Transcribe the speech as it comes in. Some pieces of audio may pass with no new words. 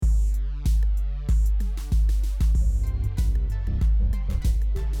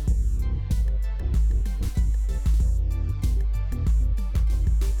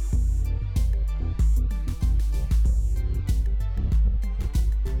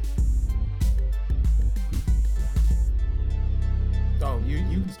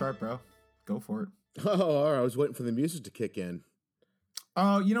You can start, bro. Go for it. Oh, all right. I was waiting for the music to kick in.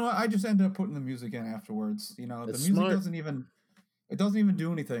 Oh, you know what? I just ended up putting the music in afterwards. You know, the It's music smart. doesn't even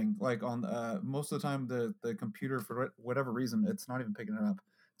do anything. Like on most of the time, the computer for whatever reason, it's not even picking it up.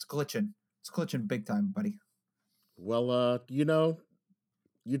 It's glitching. It's glitching big time, buddy. Well,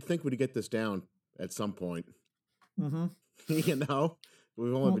 you'd think we'd get this down at some point. Mm-hmm. We've only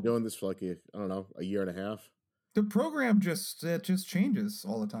Well, been doing this for like a year and a half. the program just changes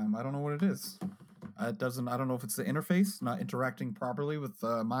all the time. I don't know what it is. It doesn't. I don't know if it's the interface not interacting properly with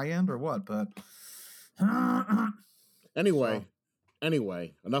my end or what. But Anyway,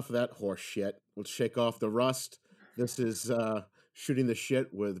 enough of that horse shit. Let's shake off the rust. This is Shooting the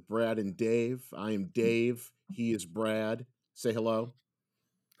Shit with Brad and Dave. I am Dave. He is Brad. Say hello.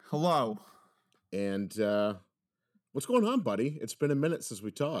 Hello. And what's going on, buddy? It's been a minute since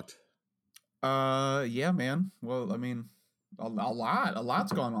we talked. Yeah, man. Well, I mean, a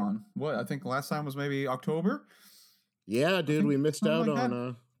lot's gone on. What I think last time was maybe October. Yeah, dude, we missed out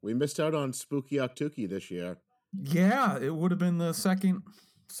like on Spooky Octuki this year. Yeah, it would have been the second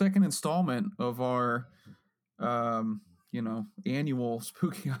installment of our, annual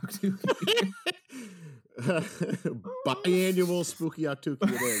Spooky Octuki. Biannual Spooky Octuki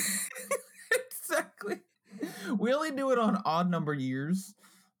it is. Exactly. We only do it on odd number years.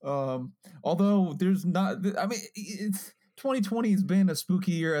 Although there's not, I mean, it's 2020 has been a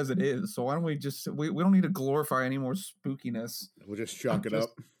spooky year as it is. So why don't we we don't need to glorify any more spookiness. We'll just chalk it up.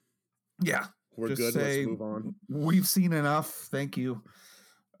 Yeah. We're just good. Say, let's move on. We've seen enough. Thank you.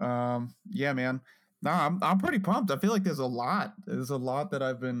 Yeah, man. No, I'm pretty pumped. I feel like there's a lot. There's a lot that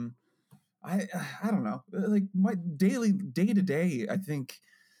I've been, I don't know, like my day to day. I think,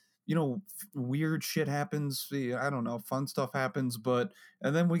 weird shit happens. I don't know, fun stuff happens,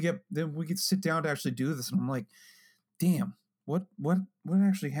 and then we get sit down to actually do this, and I'm like, damn, what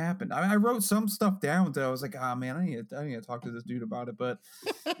actually happened? I wrote some stuff down that I was like, man, I need to talk to this dude about it, but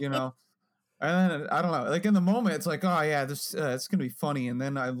And then I don't know, like in the moment, it's like, oh yeah, this it's gonna be funny. And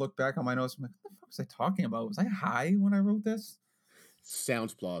then I look back on my notes, I'm like, what the fuck was I talking about? Was I high when I wrote this?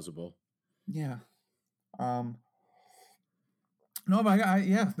 Sounds plausible. Yeah. No, but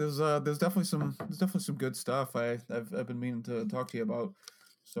there's definitely some good stuff I've been meaning to talk to you about.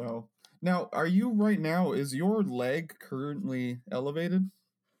 So now, are you right now? Is your leg currently elevated?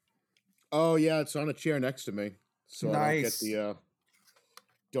 Oh yeah, it's on a chair next to me, so nice. I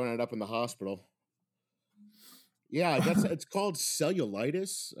don't end up in the hospital. Yeah, it's called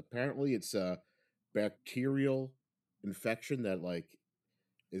cellulitis. Apparently, it's a bacterial infection that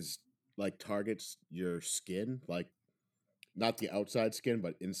targets your skin, like not the outside skin,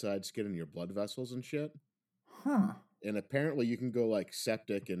 but inside skin and your blood vessels and shit. Huh. And apparently, you can go like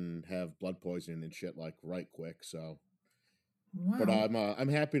septic and have blood poisoning and shit like right quick. So, wow. But I'm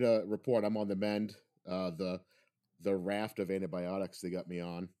happy to report I'm on the mend. The raft of antibiotics they got me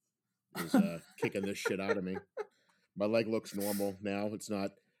on is kicking this shit out of me. My leg looks normal now. It's not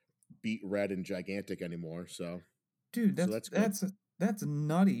beet red and gigantic anymore. So, dude, that's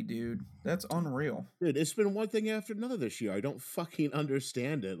nutty, dude. That's unreal. Dude, it's been one thing after another this year. I don't fucking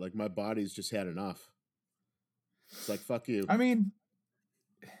understand it. Like my body's just had enough. It's like fuck you. I mean,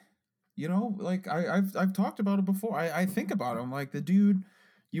 like I've talked about it before. I think about it. I'm like, the dude.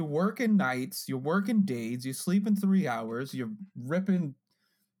 You're working nights, you're working days, you're sleeping 3 hours, you're ripping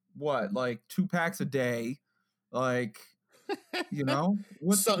like 2 packs a day, like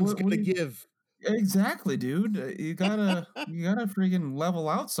something's gonna give. Exactly, dude. You gotta freaking level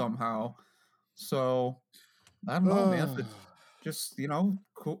out somehow. So I don't know, man. Just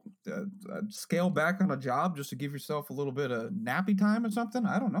scale back on a job just to give yourself a little bit of nappy time or something.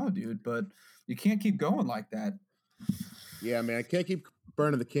 I don't know, dude, but you can't keep going like that. Yeah, man, I can't keep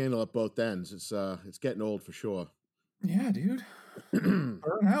burning the candle at both ends. It's getting old for sure. Yeah, dude.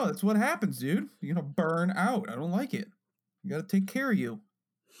 Burn out. That's what happens, dude. You're gonna burn out. I don't like it. You gotta take care of you.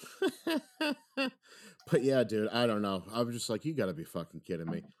 But yeah, dude, I don't know. I'm just like, you gotta be fucking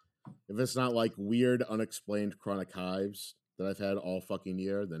kidding me. If it's not like weird, unexplained chronic hives that I've had all fucking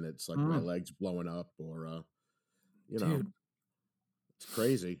year, then it's like my legs blowing up or dude. It's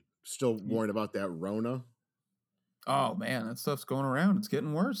crazy. Still worrying about that Rona. Oh man, that stuff's going around. It's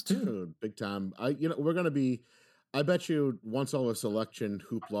getting worse too. Dude, big time. We're gonna be. I bet you once all this election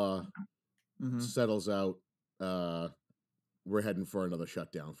hoopla settles out, we're heading for another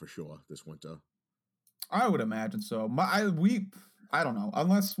shutdown for sure this winter. I would imagine so. I don't know.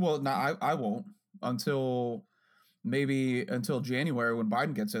 Unless, I won't until January when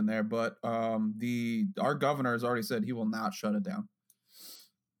Biden gets in there. But our governor has already said he will not shut it down.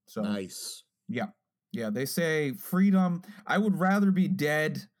 So nice. Yeah. Yeah, they say freedom. I would rather be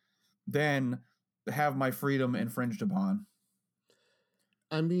dead than have my freedom infringed upon.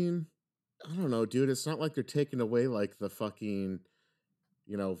 I mean, I don't know, dude. It's not like they're taking away like the fucking,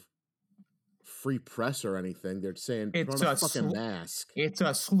 you know, free press or anything. They're saying put It's on a a fucking mask. it's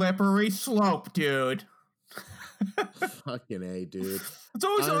a slippery slope, dude. Fucking A, dude. It's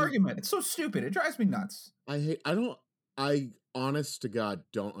always an I'm argument. It's so stupid. It drives me nuts. I honest to God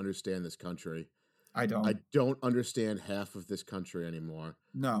don't understand this country. I I don't. don't understand half of this country anymore.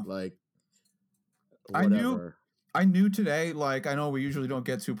 No. Like I knew whatever. I knew today, like I know we usually don't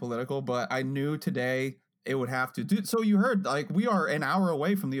get too political, but I knew today it would have to do. So you heard, like we are an hour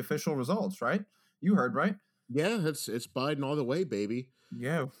away from the official results, right? You heard, right? Yeah, it's Biden all the way, baby.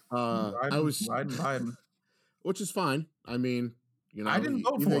 Yeah. I Biden, was Biden, Biden. which is fine. I mean, I didn't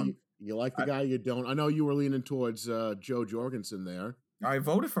vote either for him. you like the I, guy, you don't. I know you were leaning towards Joe Jorgensen there. I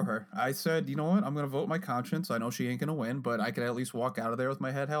voted for her. I said, you know what? I'm going to vote my conscience. I know she ain't going to win, but I can at least walk out of there with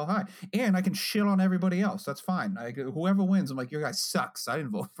my head held high. And I can shit on everybody else. That's fine. Whoever wins, I'm like, your guy sucks. I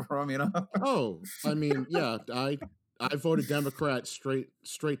didn't vote for him, you know? Oh, I mean, yeah, I voted Democrat straight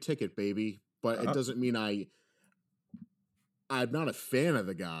ticket, baby. But it doesn't mean I'm not a fan of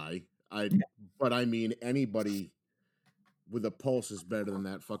the guy. But I mean anybody with a pulse is better than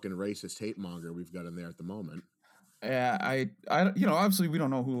that fucking racist hate monger we've got in there at the moment. Yeah, obviously we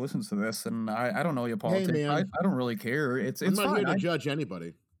don't know who listens to this, and I don't know your Hey politics. I man, don't really care. It's I'm not fine. here to judge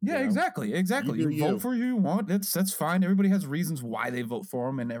anybody. Yeah, exactly, You exactly. do You vote you. for who you want. That's fine. Everybody has reasons why they vote for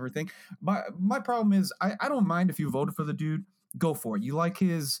him and everything. My problem is I don't mind if you voted for the dude. Go for it. You like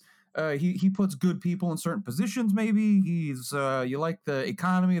his. He puts good people in certain positions. Maybe he's you like the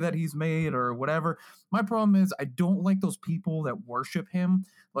economy that he's made or whatever. My problem is I don't like those people that worship him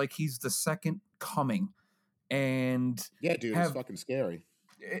like he's the second coming and Yeah, dude, it's have fucking scary.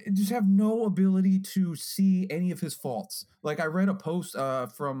 just have no ability to see any of his faults. Like I read a post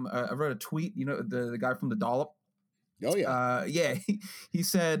from I read a tweet, you know, the guy from the Dollop. Oh yeah. Yeah, he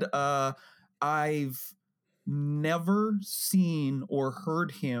said I've never seen or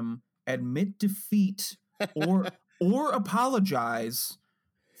heard him admit defeat or apologize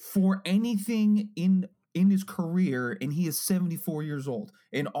for anything in his career, and he is 74 years old.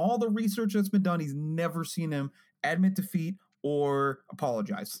 In all the research that's been done, he's never seen him admit defeat or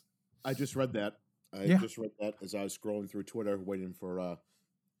apologize. I just read that. I Yeah. just read that as I was scrolling through Twitter waiting for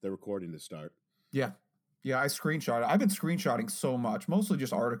the recording to start. Yeah. Yeah, I screenshot it. I've been screenshotting so much, mostly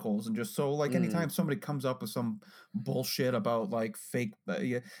just articles and just so like anytime somebody comes up with some bullshit about like fake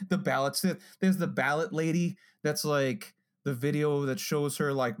yeah, the ballots. There's the ballot lady that's like the video that shows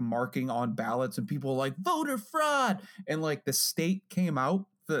her like marking on ballots and people are like voter fraud and like the state came out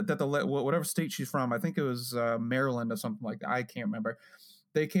that the whatever state she's from. I think it was Maryland or something like that. I can't remember.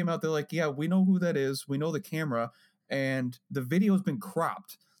 They came out. They're like, yeah, we know who that is. We know the camera, and the video's been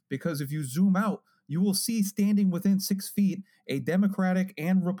cropped because if you zoom out you will see standing within 6 feet a Democratic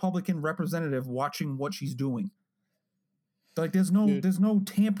and Republican representative watching what she's doing. Like there's no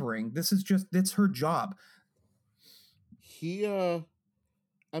tampering. This is just that's her job. I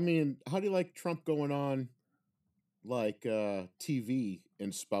mean, how do you like Trump going on like TV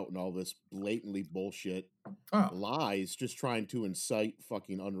and spouting all this blatantly bullshit lies, just trying to incite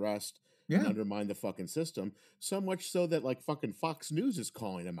fucking unrest and undermine the fucking system, so much so that like fucking Fox News is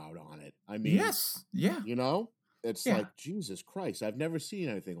calling him out on it. I mean, yes, yeah, you know, it's like Jesus Christ, I've never seen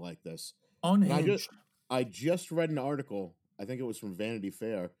anything like this. Unhinged. I just read an article, I think it was from Vanity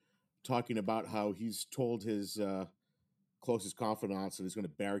Fair, talking about how he's told his closest confidants that he's going to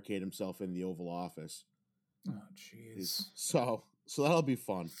barricade himself in the Oval Office. Oh, jeez. So that'll be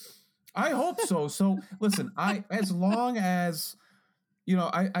fun. I hope so. So listen, as long as you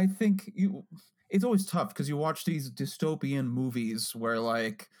know, I think it's always tough because you watch these dystopian movies where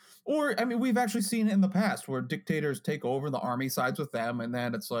like, or I mean, we've actually seen it in the past where dictators take over, the army sides with them, and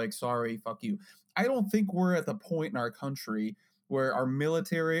then it's like, sorry, fuck you. I don't think we're at the point in our country where our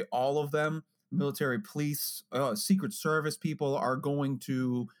military, all of them, military, police, Secret Service people are going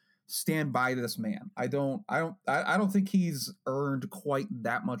to stand by this man. I don't think he's earned quite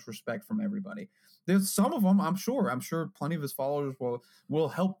that much respect from everybody. There's some of them, I'm sure plenty of his followers will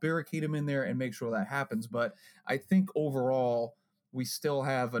help barricade him in there and make sure that happens. But I think overall we still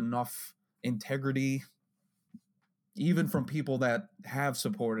have enough integrity, even from people that have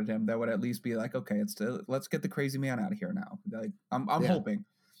supported him, that would at least be like, okay, let's get the crazy man out of here now. Like I'm hoping.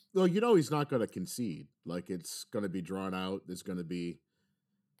 Well, you know he's not going to concede. Like it's going to be drawn out. There's going to be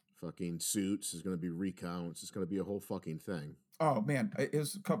fucking suits. There's going to be recounts. It's going to be a whole fucking thing. Oh man, it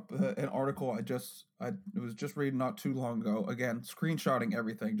was an article I was just reading not too long ago. Again, screenshotting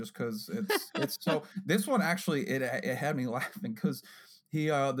everything just because it's so. This one actually it had me laughing because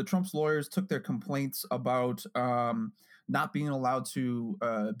the Trump's lawyers took their complaints about not being allowed to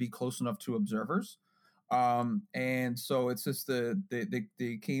be close enough to observers. And so it's just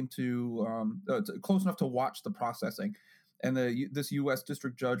they came to close enough to watch the processing, and this U.S.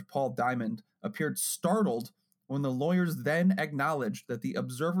 District Judge Paul Diamond appeared startled when the lawyers then acknowledged that the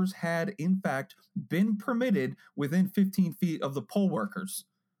observers had, in fact, been permitted within 15 feet of the poll workers.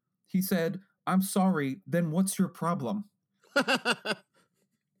 He said, "I'm sorry, then what's your problem?" And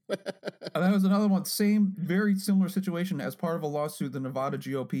that was another one, same, very similar situation. As part of a lawsuit, the Nevada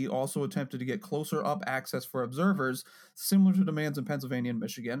GOP also attempted to get closer up access for observers, similar to demands in Pennsylvania and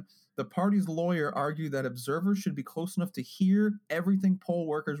Michigan. The party's lawyer argued that observers should be close enough to hear everything poll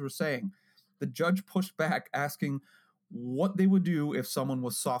workers were saying. The judge pushed back, asking what they would do if someone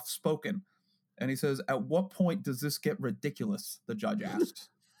was soft-spoken. And he says, "At what point does this get ridiculous?" the judge asked.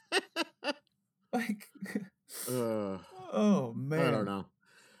 Like, oh, man.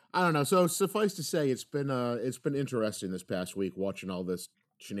 I don't know. So suffice to say, it's been interesting this past week watching all this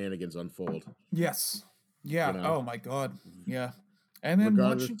shenanigans unfold. Yes. Yeah. You know? Oh my God. Yeah. And then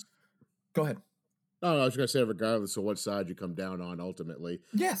go ahead. No, I was going to say, regardless of what side you come down on, ultimately,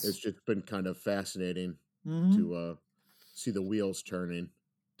 yes, it's just been kind of fascinating to see the wheels turning,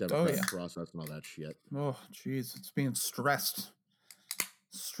 democratic process, and all that shit. Oh, jeez, it's being stressed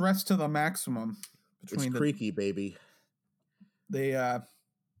to the maximum. It's creaky, baby. They, I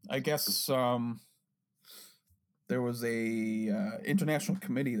guess, there was a international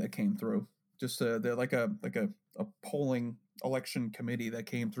committee that came through. Just they're like a polling election committee that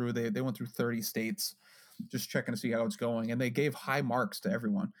came through. They went through 30 states, just checking to see how it's going, and they gave high marks to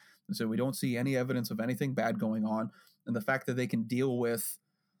everyone. And so we don't see any evidence of anything bad going on, and the fact that they can deal with,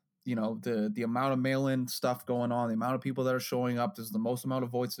 you know, the amount of mail-in stuff going on, the amount of people that are showing up. There's the most amount of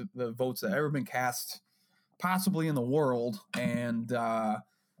votes that ever been cast, possibly in the world, and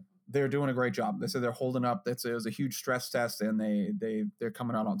they're doing a great job. They said they're holding up. It was a huge stress test, and they're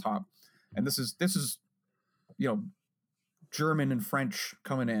coming out on top. And this is you know, German and French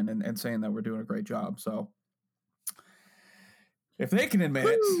coming in and saying that we're doing a great job. So if they can admit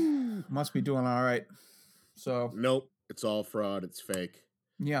it, must be doing all right. So nope, it's all fraud. It's fake.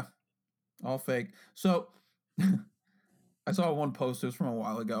 Yeah, all fake. So I saw one post. It was from a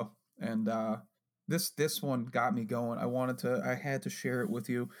while ago, and this one got me going. I had to share it with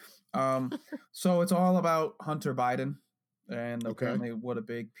you. So it's all about Hunter Biden. And apparently what a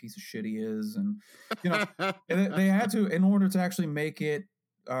big piece of shit he is. And, you know, they had to, in order to actually make it,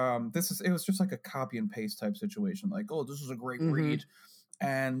 it was just like a copy and paste type situation. Like, oh, this is a great read.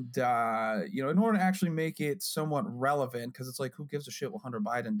 And, you know, in order to actually make it somewhat relevant, because it's like, who gives a shit what Hunter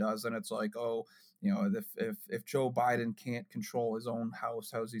Biden does? And it's like, oh, you know, if Joe Biden can't control his own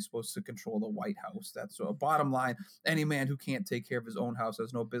house, how is he supposed to control the White House? That's a bottom line. Any man who can't take care of his own house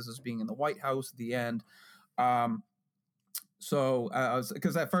has no business being in the White House at the end. So I was,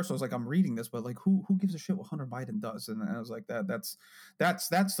 because at first I was like, I'm reading this, but like, who gives a shit what Hunter Biden does? And I was like, that's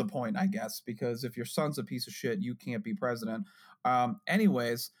the point, I guess, because if your son's a piece of shit, you can't be president.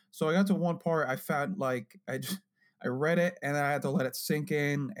 Anyways, so I got to one part, I found like I read it and I had to let it sink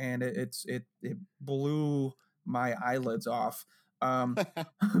in, and it blew my eyelids off.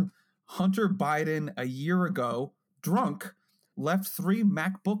 Hunter Biden, a year ago, drunk, left 3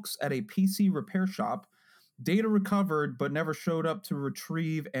 MacBooks at a PC repair shop. Data recovered, but never showed up to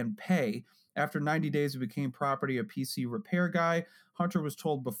retrieve and pay. After 90 days, it became property of PC repair guy. Hunter was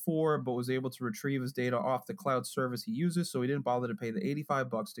told before, but was able to retrieve his data off the cloud service he uses, so he didn't bother to pay the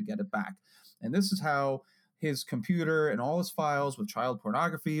 $85 to get it back. And this is how his computer and all his files with child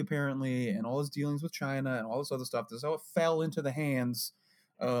pornography, apparently, and all his dealings with China and all this other stuff, this is how it fell into the hands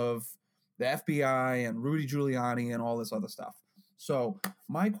of the FBI and Rudy Giuliani and all this other stuff. So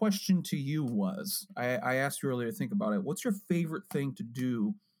my question to you was, I asked you earlier to think about it. What's your favorite thing to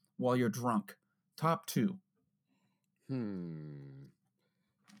do while you're drunk? Top 2.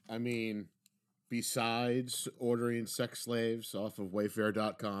 I mean, besides ordering sex slaves off of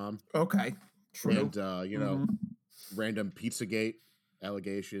Wayfair.com. Okay, true. And, you know, random Pizzagate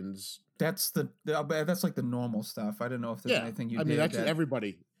allegations. That's like the normal stuff. I don't know if there's anything you did. I mean, actually,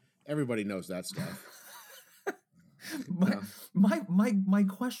 everybody knows that stuff. My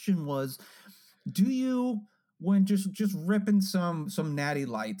question was, do you, when just ripping some natty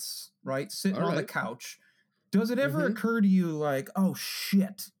lights, right, sitting on the couch, does it ever occur to you like, oh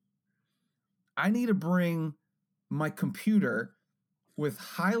shit, I need to bring my computer with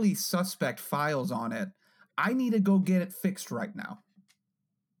highly suspect files on it I need to go get it fixed right now.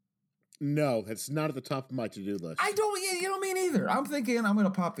 No, it's not at the top of my to-do list. You don't mean either. I'm thinking I'm going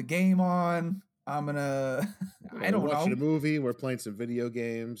to pop the game on. I'm going to, I don't know. Watching a movie. We're playing some video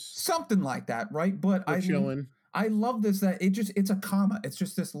games. Something like that, right? But we're chilling. I love this, that it's a comma. It's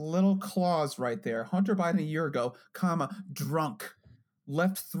just this little clause right there. Hunter Biden a year ago, comma, drunk,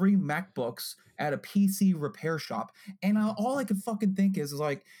 left 3 MacBooks at a PC repair shop. And all I could fucking think is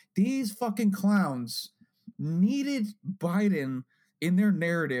like, these fucking clowns needed Biden in their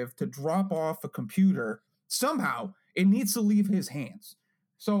narrative to drop off a computer. Somehow it needs to leave his hands.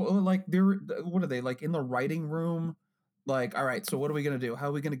 So like what are they, like in the writing room? Like, all right, so what are we going to do? How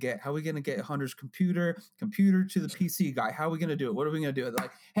are we going to get Hunter's computer to the PC guy? How are we going to do it? What are we going to do? They're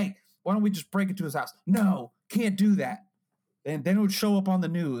like, hey, why don't we just break into his house? No, can't do that. And then it would show up on the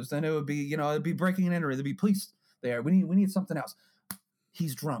news. Then it would be, it'd be breaking and entering. There'd be police there. We need something else.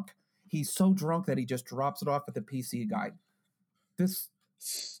 He's drunk. He's so drunk that he just drops it off at the PC guy.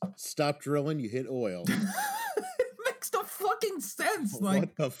 Stop drilling, you hit oil. It makes no fucking sense. Like,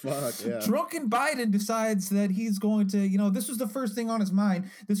 what the fuck? Yeah. Drunken Biden decides that he's going to, this was the first thing on his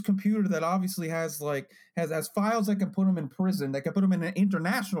mind. This computer that obviously has files that can put him in prison, that can put him in an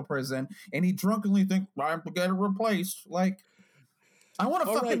international prison, and he drunkenly thinks, I'm to get it replaced. Like, I want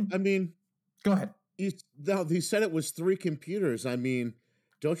to fucking. Right. I mean, go ahead. He said it was 3 computers. I mean,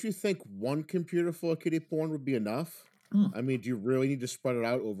 don't you think 1 computer full of kiddie porn would be enough? I mean, do you really need to spread it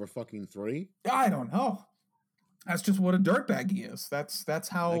out over fucking 3? I don't know. That's just what a dirtbag he is. That's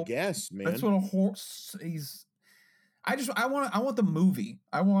how. I guess, man. That's what a horse. I want the movie.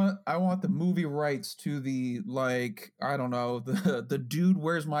 I want the movie rights to the, like, I don't know, the dude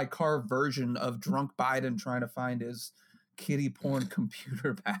where's my car version of drunk Biden trying to find his kiddie porn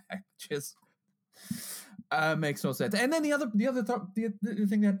computer back. Just makes no sense. And then the other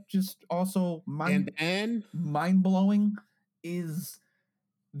thing that just also mind blowing is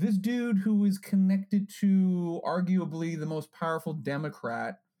this dude who is connected to arguably the most powerful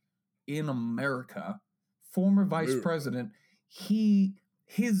Democrat in America, former vice president. His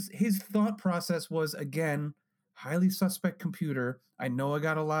thought process was, again, highly suspect computer. I know I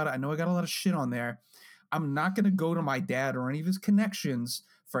got a lot of shit on there. I'm not going to go to my dad or any of his connections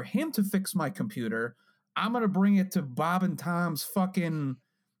for him to fix my computer. I'm going to bring it to Bob and Tom's fucking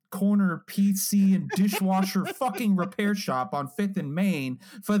corner PC and dishwasher fucking repair shop on 5th and Main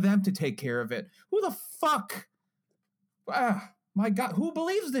for them to take care of it. Who the fuck? My God, who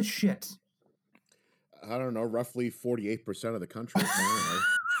believes this shit? I don't know, roughly 48% of the country.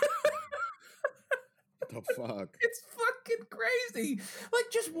 What the fuck? It's fucking crazy. Like,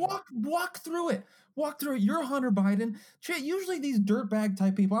 just walk through it. Walk through it. You're Hunter Biden. Shit, usually these dirtbag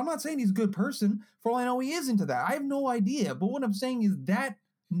type people, I'm not saying he's a good person. For all I know, he is into that. I have no idea. But what I'm saying is that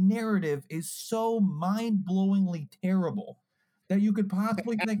narrative is so mind-blowingly terrible that you could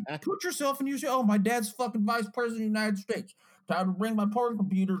possibly think, put yourself in your shoes. Oh, my dad's fucking vice president of the United States. Time to bring my porn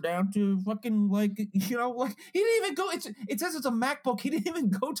computer down to fucking, like, he didn't even go. It says it's a MacBook. He didn't even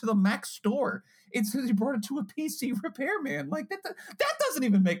go to the Mac store. It says he brought it to a PC repairman. Like, that doesn't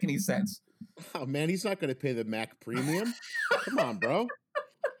even make any sense. Oh man, he's not going to pay the Mac premium. Come on, bro.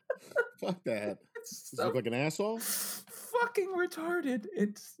 Fuck that. Does he look like an asshole? Fucking retarded.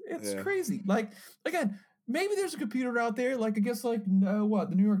 It's crazy. Like, again, maybe there's a computer out there, like, I guess, like, the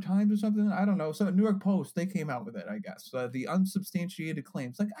New York Times or something? I don't know. So New York Post, they came out with it, I guess. The unsubstantiated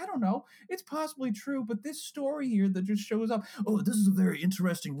claims. Like, I don't know. It's possibly true, but this story here that just shows up, oh, this is a very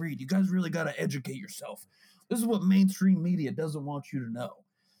interesting read. You guys really got to educate yourself. This is what mainstream media doesn't want you to know.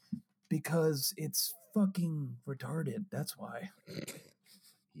 Because it's fucking retarded. That's why.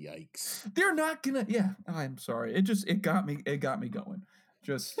 Yikes. They're not gonna, yeah, I'm sorry. It got me going.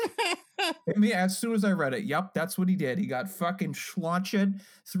 Just hit me as soon as I read it. Yep, that's what he did. He got fucking schlaunched,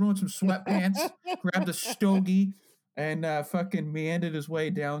 threw in some sweatpants, grabbed a stogie, and fucking meandered his way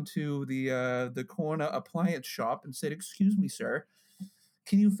down to the corner appliance shop and said, "Excuse me, sir,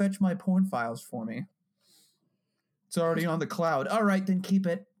 can you fetch my porn files for me? It's already on the cloud." "All right, then keep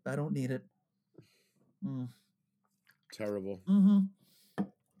it. I don't need it." Terrible. Mm-hmm.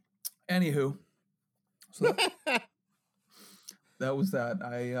 Anywho, so that was that.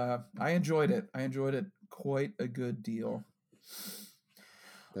 I enjoyed it. I enjoyed it quite a good deal.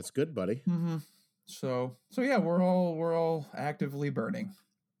 That's good, buddy. Mm-hmm. So yeah, we're all actively burning.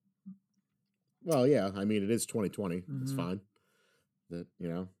 Well, yeah. I mean, it is 2020. Mm-hmm. It's fine. That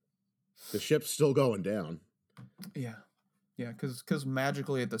the ship's still going down. Yeah. Yeah, because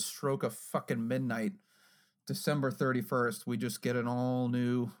magically at the stroke of fucking midnight, December 31st, we just get an all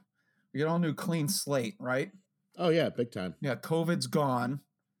new clean slate, right? Oh yeah, big time. Yeah, COVID's gone.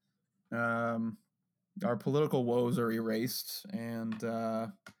 our political woes are erased, and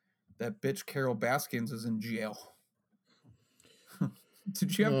that bitch Carol Baskins is in jail.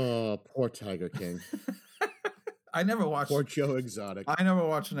 Did you have? Oh, poor Tiger King. I never watched. Poor Joe Exotic. I never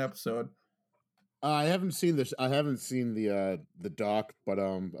watched an episode. I haven't seen this. I haven't seen the doc, but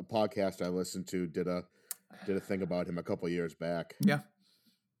a podcast I listened to did a thing about him a couple years back. Yeah.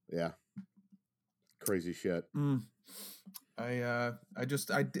 Yeah. Crazy shit. I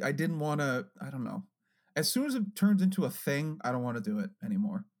didn't want to. I don't know. As soon as it turns into a thing, I don't want to do it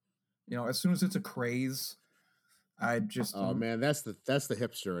anymore. You know, as soon as it's a craze, I just. Oh man, that's the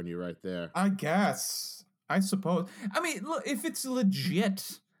hipster in you right there. I guess. I suppose. I mean, look, if it's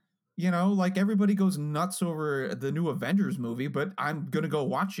legit, you know, like everybody goes nuts over the new Avengers movie, but I'm gonna go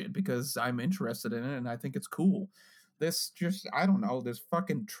watch it because I'm interested in it and I think it's cool. This just, I don't know, this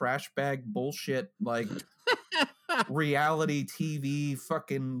fucking trash bag bullshit, like reality TV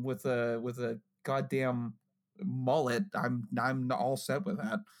fucking with a goddamn mullet. I'm all set with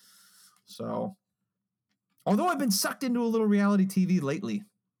that. So, although I've been sucked into a little reality TV lately,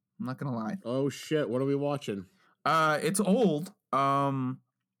 I'm not gonna lie. Oh shit, what are we watching? It's old,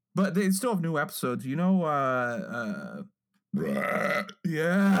 but they still have new episodes. You know,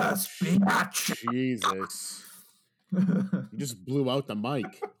 yes, bitch. Jesus. You just blew out the mic.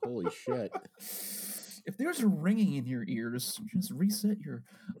 Holy shit. If there's a ringing in your ears, just reset your.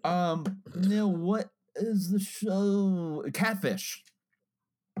 Now what is the show? Catfish.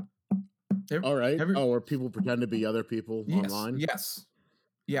 All right. Where people pretend to be other people online? Yes.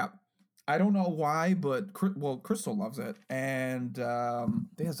 Yeah. I don't know why, but Crystal loves it, and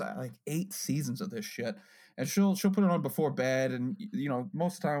there's like 8 seasons of this shit, and she'll put it on before bed, and you know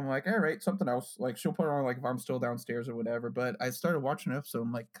most of the time I'm like, all right, something else. Like she'll put it on like if I'm still downstairs or whatever. But I started watching an episode,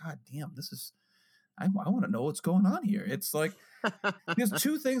 I'm like, God damn, this is. I want to know what's going on here. It's like there's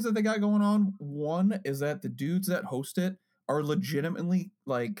 2 things that they got going on. One is that the dudes that host it are legitimately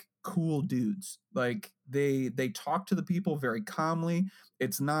like cool dudes. Like they talk to the people very calmly.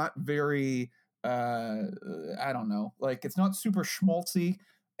 It's not very I don't know. Like it's not super schmaltzy,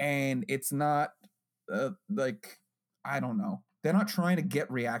 and it's not like I don't know. They're not trying to get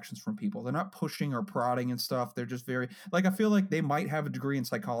reactions from people. They're not pushing or prodding and stuff. They're just very like I feel like they might have a degree in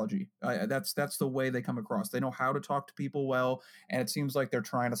psychology. That's the way they come across. They know how to talk to people well, and it seems like they're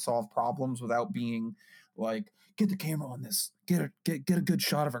trying to solve problems without being like get the camera on this, get a good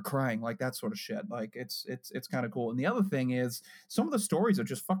shot of her crying, like that sort of shit. Like it's kind of cool. And the other thing is some of the stories are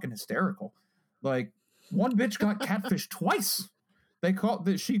just fucking hysterical. Like one bitch got catfished twice.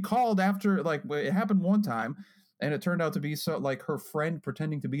 She called after like it happened one time. And it turned out to be so like her friend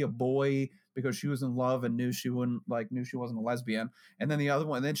pretending to be a boy because she was in love and knew she wasn't a lesbian. And then the other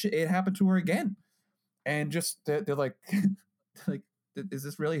one, and then it happened to her again. And just they're like, like, is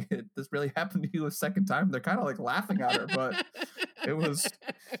this really happened to you a second time? They're kind of like laughing at her, but it was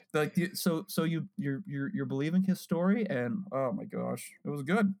like so you're believing his story, and oh my gosh, it was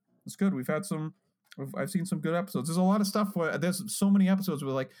good. It's good. I've seen some good episodes. There's a lot of stuff where there's so many episodes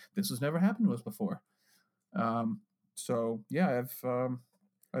where like this has never happened to us before. So yeah,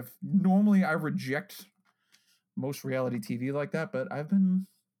 I've normally I reject most reality TV like that, but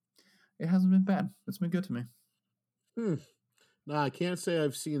it hasn't been bad. It's been good to me. No, I can't say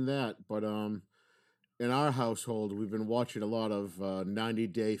I've seen that, but in our household we've been watching a lot of 90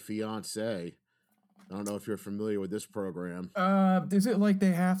 Day Fiancé. I don't know if you're familiar with this program. Is it like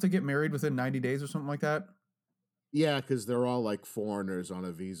they have to get married within 90 days or something like that? Yeah, because they're all like foreigners on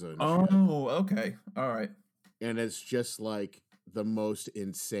a visa. And oh, shit. Okay. All right. And it's just like the most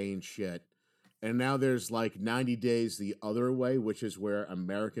insane shit. And now there's like 90 days the other way, which is where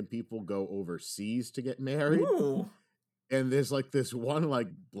American people go overseas to get married. Ooh. And there's like this one like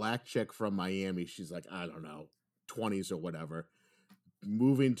black chick from Miami. She's like, I don't know, 20s or whatever,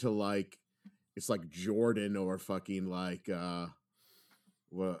 moving to like, it's like Jordan or fucking like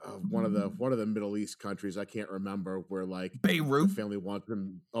one of the Middle East countries. I can't remember where like Beirut. The family wants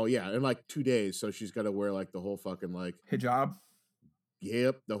them. Oh yeah, in like 2 days. So she's got to wear like the whole fucking like hijab.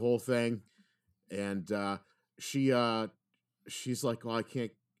 Yep, the whole thing. And she's like, well, I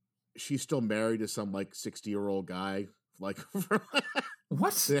can't. She's still married to some like 60-year-old guy. Like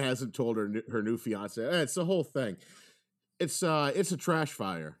what? That hasn't told her new fiance. It's the whole thing. It's a trash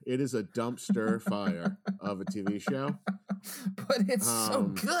fire. It is a dumpster fire of a TV show. But it's so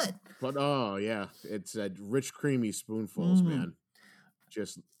good. But oh yeah, it's rich, creamy spoonfuls, man.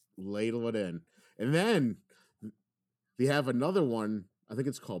 Just ladle it in. And then they have another one, I think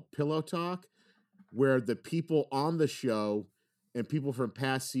it's called Pillow Talk, where the people on the show and people from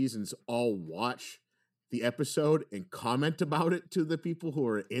past seasons all watch the episode and comment about it to the people who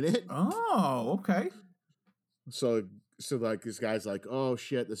are in it. Oh, okay. So like this guy's like, oh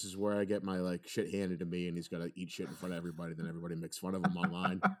shit, this is where I get my like shit handed to me, and he's gotta eat shit in front of everybody. Then everybody makes fun of him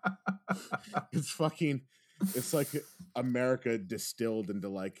online. It's like America distilled into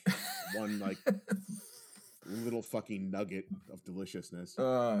like one like little fucking nugget of deliciousness.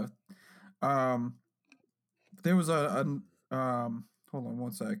 There was a hold on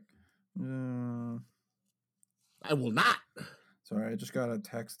one sec. I will not. Sorry, I just got a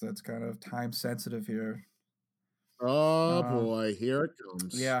text that's kind of time sensitive here. Oh boy, here it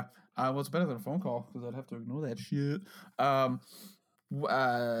comes. Yeah. Well, it's better than a phone call because I'd have to ignore that shit.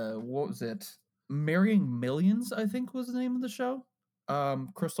 What was it? Marrying Millions, I think was the name of the show.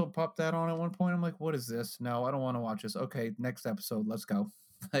 Crystal popped that on at one point. I'm like, what is this? No, I don't want to watch this. Okay, next episode, let's go.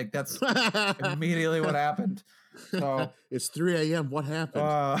 Like that's immediately what happened. So it's 3 a.m. What happened?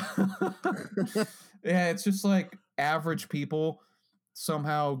 Yeah, it's just like average people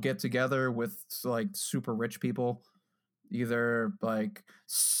somehow get together with like super rich people. Either like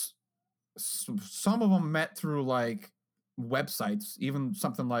some of them met through like websites, even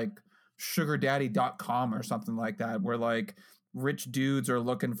something like sugardaddy.com or something like that, where like rich dudes are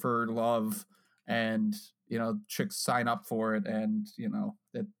looking for love and chicks sign up for it, and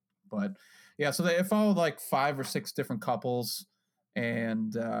but yeah, so they followed like 5 or 6 different couples,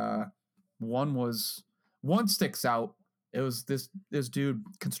 and one sticks out. It was this dude,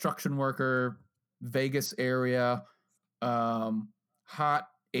 construction worker, Vegas area, hot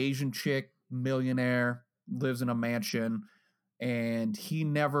Asian chick, millionaire, lives in a mansion, and he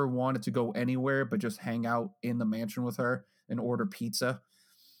never wanted to go anywhere but just hang out in the mansion with her and order pizza.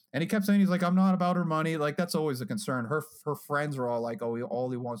 And he kept saying, he's like, I'm not about her money. Like, that's always a concern. Her friends were all like, oh, all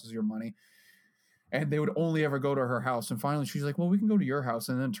he wants is your money. And they would only ever go to her house. And finally, she's like, well, we can go to your house.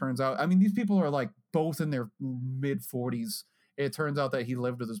 And then it turns out, I mean, these people are like both in their mid 40s. It turns out that he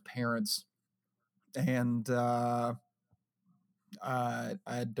lived with his parents. And I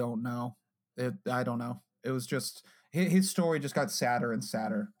don't know. I don't know. It was just his story just got sadder and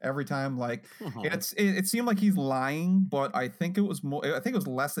sadder every time. Like it seemed like he's lying, but I think it was more. I think it was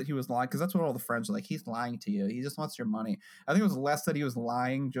less that he was lying, because that's what all the friends are like. He's lying to you. He just wants your money. I think it was less that he was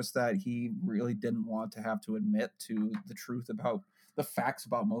lying, just that he really didn't want to have to admit to the truth about the facts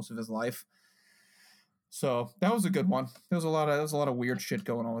about most of his life. So that was a good one. There was a lot of weird shit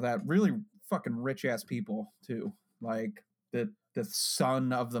going on with that. Really fucking rich ass people too. Like the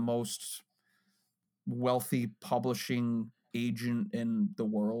son of the most wealthy publishing agent in the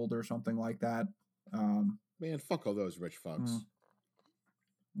world or something like that. Man, fuck all those rich fucks.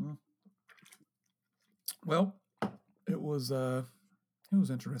 Well, it was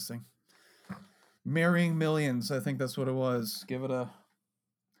interesting. Marrying Millions, I think that's what it was. Give it a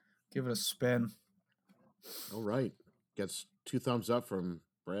spin. All right. Gets 2 thumbs up from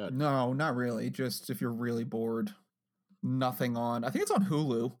Brad. No, not really. Just if you're really bored. Nothing on. I think it's on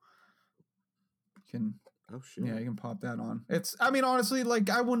Hulu. Oh shit. Yeah, you can pop that on. Honestly, like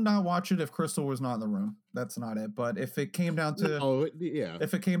I would not watch it if Crystal was not in the room. That's not it. But if it came down to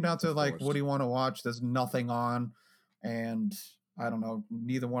if it came down to like, what do you want to watch? There's nothing on, and I don't know.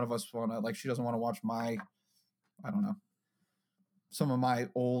 Neither one of us want to, like, she doesn't want to watch some of my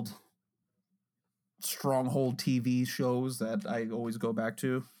old Stronghold TV shows that I always go back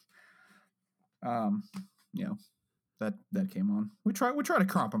to. That came on. We try to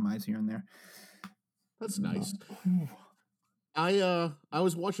compromise here and there. That's nice. I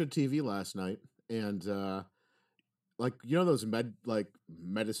was watching TV last night, and like those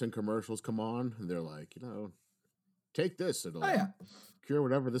medicine commercials come on, and they're like, take this, it'll cure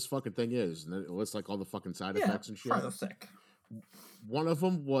whatever this fucking thing is, and then it lists like all the fucking side effects and shit. Sick. One of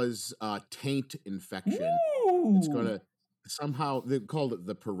them was taint infection. Ooh. It's gonna somehow, they called it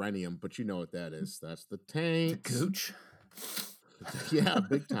the perineum, but you know what that is. That's the taint. The gooch. Yeah,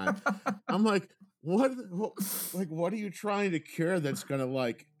 big time. I'm like, what are you trying to cure that's gonna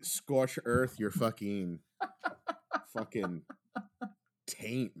like scorch earth your fucking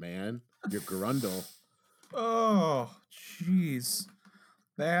taint, man? Your grundle. Oh, jeez.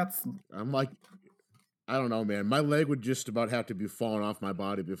 I'm like, I don't know, man. My leg would just about have to be falling off my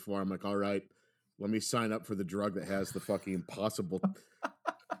body before I'm like, all right, let me sign up for the drug that has the fucking possible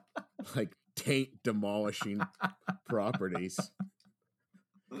like taint demolishing properties.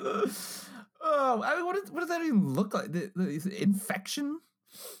 Oh, what does that even look like? The infection?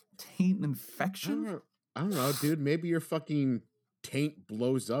 Taint infection? I don't know, dude. Maybe your fucking taint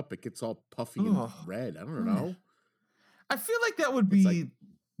blows up. It gets all puffy and red. I don't know. I feel like that would be like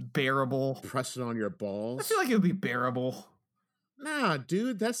bearable. Press it on your balls. I feel like it would be bearable. Nah,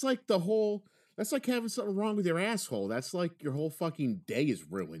 dude. That's like That's like having something wrong with your asshole. That's like your whole fucking day is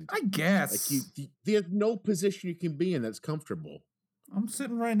ruined. I Like guess. there's no position you can be in that's comfortable. I'm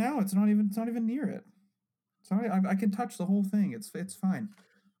sitting right now. It's not even near it. Sorry, I can touch the whole thing. It's fine.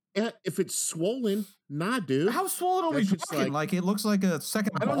 If it's swollen, nah, dude. How swollen are we That's just talking? Like it looks like a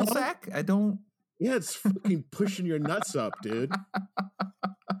second I don't ball know. sack? I don't. Yeah, it's fucking pushing your nuts up, dude.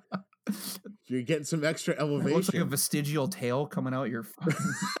 You're getting some extra It looks like a elevation. vestigial tail coming out your fucking.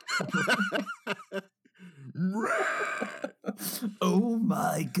 Oh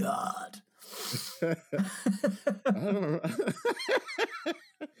my god.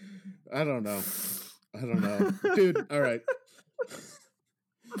 I don't know. Dude, all right.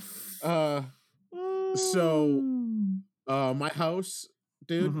 So my house,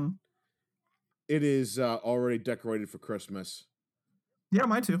 dude, Mhm. it is already decorated for Christmas. Yeah,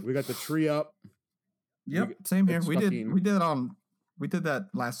 mine too. We got the tree up. Yep, same here. it's We fucking- did that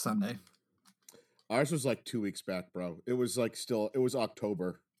last Sunday. Ours was like 2 weeks back, bro. It was like it was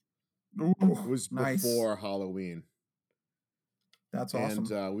October. Ooh, It was nice. before Halloween. That's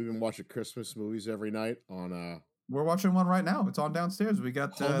awesome. And we've been watching Christmas movies every night on We're watching one right now. It's on downstairs. We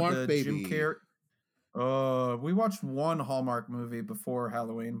got Hallmark, the baby. Jim Carrey. We watched one Hallmark movie before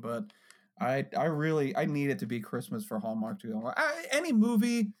Halloween, but I need it to be Christmas for Hallmark to go.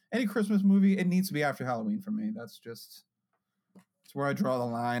 Any Christmas movie, it needs to be after Halloween for me. It's where I draw the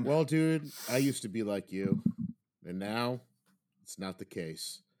line. Well, dude, I used to be like you, and now it's not the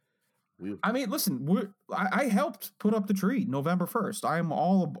case. I mean, listen, I helped put up the tree November 1st. I'm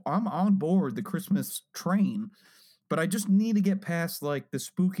on board the Christmas train, but I just need to get past like the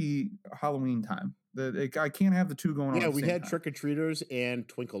spooky Halloween time. I can't have the two going on. Yeah, at the we same had time. trick-or-treaters and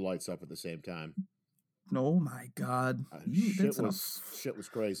twinkle lights up at the same time. Oh my god, Shit was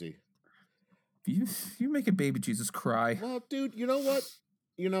crazy. You make a baby Jesus cry. Well, dude, you know what?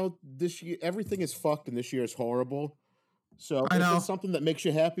 This year everything is fucked, and this year is horrible. So I if know. it's something that makes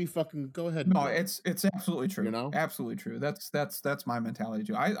you happy, fucking go ahead. And No, do it. it's absolutely true. You know? Absolutely true. That's my mentality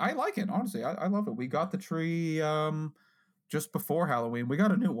too. I like it, honestly. I love it. We got the tree just before Halloween. We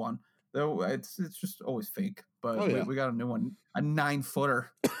got a new one. Though it's just always fake. But Oh, yeah. we got a new one, a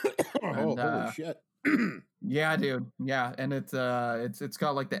 9-footer. Oh, holy shit! Yeah, dude. Yeah, and it's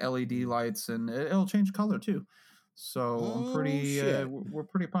got like the LED lights, and it'll change color too. So I'm pretty. shit. We're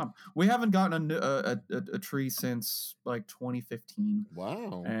pretty pumped. We haven't gotten a tree since like 2015.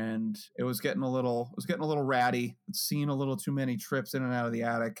 Wow. And it was getting a little ratty. It's seen a little too many trips in and out of the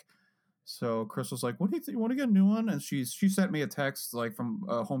attic. So Chris was like, "What do you think? You want to get a new one?" And she sent me a text like from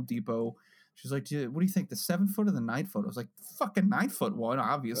Home Depot. She's like, "What do you think? The 7-foot or the 9-foot?" I was like, "Fucking 9-foot one,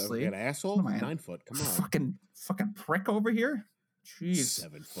 obviously." An asshole. What am I, 9 foot. Come on. Fucking prick over here. Jeez.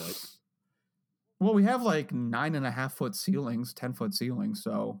 7 foot. Well, we have like 9.5-foot ceilings, 10-foot ceilings,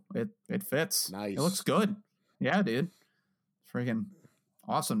 so it fits. Nice. It looks good. Yeah, dude. Freaking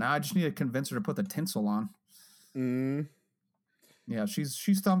awesome. Now I just need to convince her to put the tinsel on. Yeah,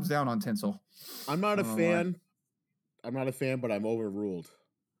 she's thumbs down on tinsel. I'm not a fan. I'm not a fan, but I'm overruled.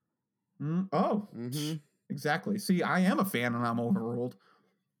 Exactly. See, I am a fan and I'm overruled.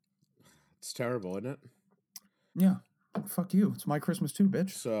 It's terrible, isn't it? Yeah. Fuck you. It's my Christmas too,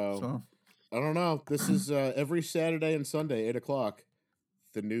 bitch. So I don't know. This is every Saturday and Sunday, 8:00.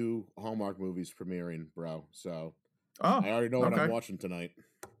 The new Hallmark movie's premiering, bro. So I already know what I'm watching tonight.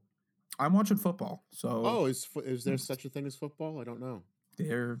 I'm watching football. So is there such a thing as football? I don't know.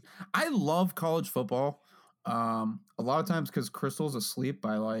 I love college football. A lot of times because Crystal's asleep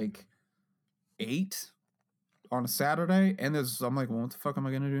by like 8 on a Saturday, and I'm like, well, what the fuck am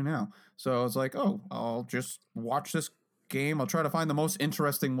I gonna do now? So I was like, I'll just watch this game. I'll try to find the most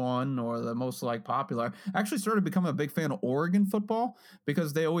interesting one or the most like popular. I actually started becoming a big fan of Oregon football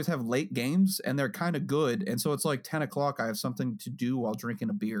because they always have late games and they're kind of good. And so it's like 10 o'clock. I have something to do while drinking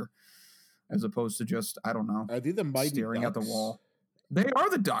a beer, as opposed to just I don't know. Are they the Mighty staring Ducks? at the wall? They are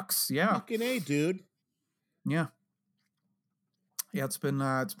the Ducks. Yeah. Fucking A, dude. Yeah. Yeah, it's been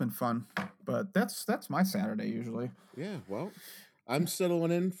fun, but that's my Saturday usually. Yeah, well, I'm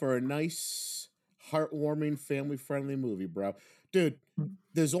settling in for a nice, heartwarming, family-friendly movie, bro. Dude,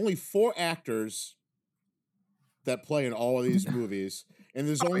 there's only 4 actors that play in all of these movies, and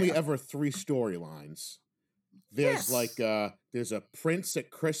there's only ever 3 storylines. There's there's a prince at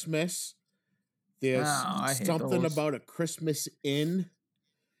Christmas. There's something about a Christmas inn.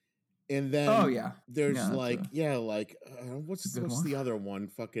 And then there's what's the other one?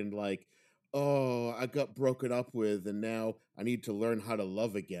 Fucking like, I got broken up with and now I need to learn how to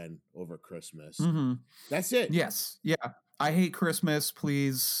love again over Christmas. Mm-hmm. That's it. Yes. Yeah. I hate Christmas,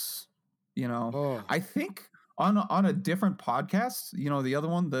 please. I think on a different podcast, the other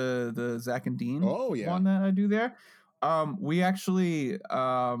one, the Zach and Dean one that I do there. We actually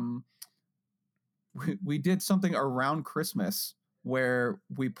we did something around Christmas where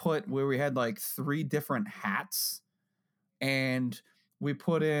we had like 3 different hats, and we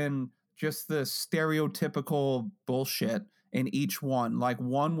put in just the stereotypical bullshit in each one. Like,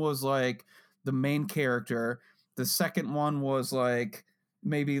 one was like the main character, the second one was like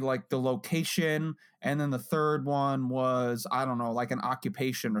maybe like the location, and then the third one was, I don't know, like an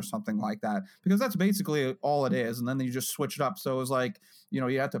occupation or something like that, because that's basically all it is. And then you just switch it up, so it was like, you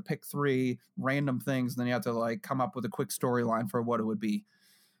have to pick 3 random things, and then you have to like come up with a quick storyline for what it would be.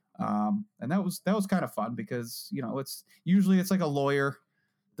 And that was kind of fun, because it's usually it's like a lawyer.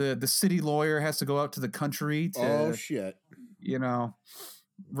 The city lawyer has to go out to the country to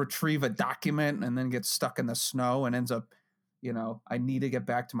retrieve a document, and then gets stuck in the snow and ends up, I need to get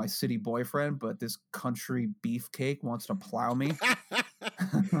back to my city boyfriend, but this country beefcake wants to plow me.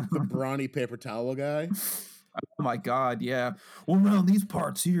 The brawny paper towel guy. Oh my God, yeah. Well, around these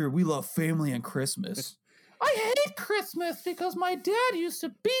parts here, we love family and Christmas. I hate Christmas because my dad used to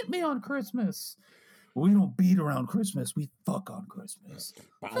beat me on Christmas. We don't beat around Christmas. We fuck on Christmas.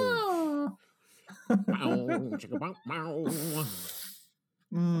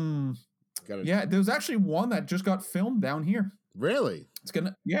 Yeah, there's actually one that just got filmed down here. Really? It's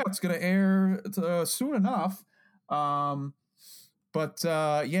gonna air soon enough. But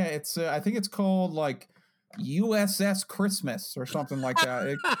it's I think it's called like USS Christmas or something like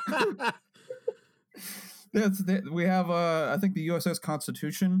that. We have I think the USS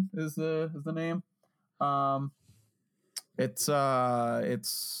Constitution is the name. It's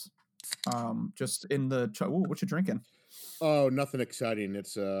just in the what you drinking? Oh, nothing exciting.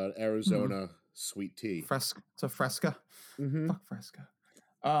 It's Arizona sweet tea. It's a Fresca. Mm-hmm. Fuck Fresca.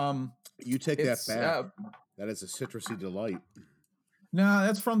 You take that back. That is a citrusy delight. No,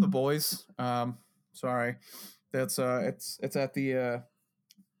 that's from the boys. Sorry, that's it's at the.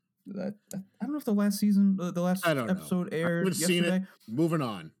 I don't know if the last season, the last episode aired yesterday. Seen it. Moving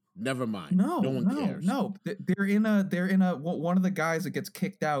on. Never mind. No one cares. No. They're in a one of the guys that gets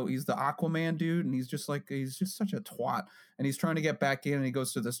kicked out. He's the Aquaman dude, and he's just such a twat. And he's trying to get back in, and he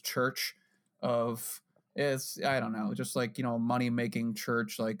goes to this church of I don't know, just like a money making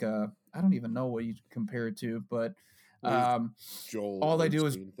church. Like I don't even know what you compare it to, but Joel. All they do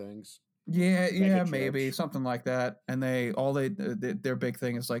is things. Yeah, maybe something like that. And their big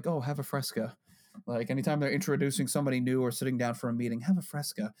thing is like, oh, have a Fresca. Like anytime they're introducing somebody new or sitting down for a meeting, have a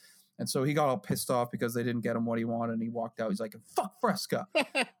Fresca. And so he got all pissed off because they didn't get him what he wanted, and he walked out. He's like, fuck Fresca.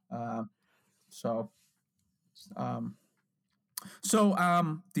 The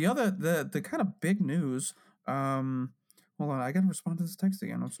kind of big news. Hold on, I gotta respond to this text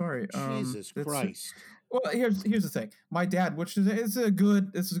again. I'm sorry. Jesus Christ. Well, here's the thing. My dad, which is a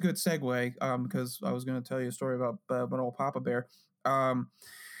good segue, because I was going to tell you a story about old Papa Bear.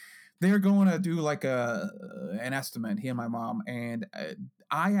 They're going to do like an estimate, he and my mom, and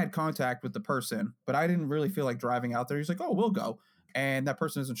I had contact with the person, but I didn't really feel like driving out there. He's like, oh, we'll go. And that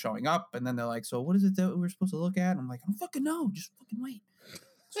person isn't showing up. And then they're like, so what is it that we're supposed to look at? And I'm like, I don't fucking know. Just fucking wait.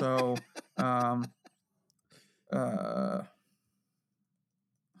 So,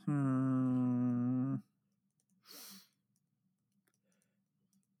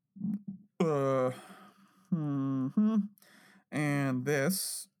 and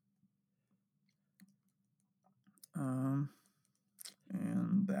this,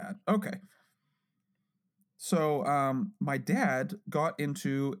 and that. Okay. So, my dad got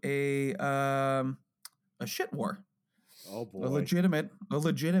into a shit war. Oh boy. A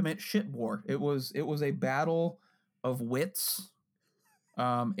legitimate shit war. It was a battle of wits,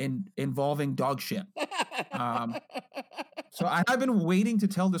 involving dog shit. So I've been waiting to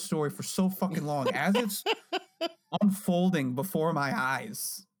tell this story for so fucking long. As it's unfolding before my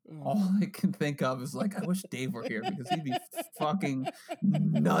eyes, all I can think of is like, I wish Dave were here, because he'd be fucking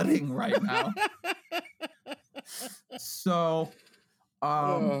nutting right now. So,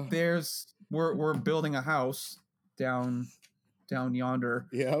 we're building a house down yonder.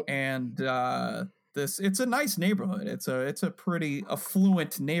 Yep. And it's a nice neighborhood. It's a pretty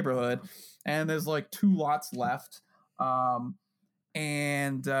affluent neighborhood, and there's like 2 lots left.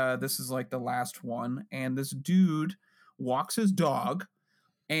 And this is like the last one, and this dude walks his dog,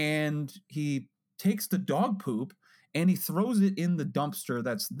 and he takes the dog poop and he throws it in the dumpster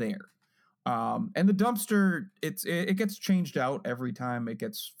that's there. And the dumpster, it gets changed out every time it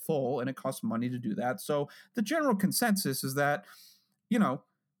gets full, and it costs money to do that. So the general consensus is that,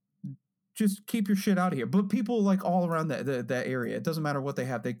 just keep your shit out of here. But people like all around that area, it doesn't matter what they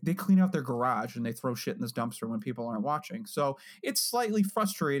have. They clean out their garage and they throw shit in this dumpster when people aren't watching. So it's slightly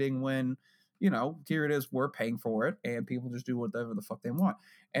frustrating when, here it is, we're paying for it and people just do whatever the fuck they want.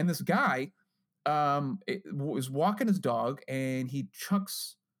 And this guy was walking his dog and he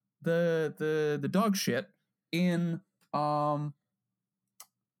chucks the dog shit in he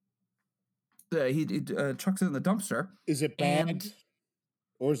chucks it in the dumpster. Is it bagged?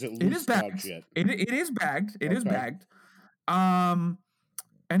 Or is it loose? It is bagged. It is bagged. It is bagged. And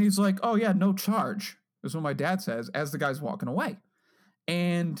he's like, "Oh yeah, no charge." Is what my dad says as the guy's walking away.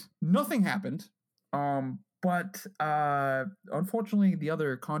 And nothing happened. But unfortunately, the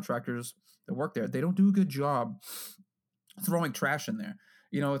other contractors that work there, they don't do a good job throwing trash in there.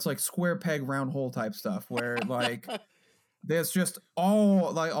 It's like square peg, round hole type stuff where like there's just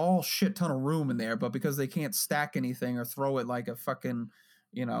all shit ton of room in there, but because they can't stack anything or throw it like a fucking,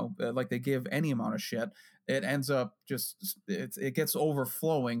 like they give any amount of shit, it ends up just it gets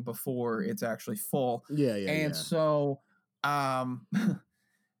overflowing before it's actually full. Yeah. So, Dad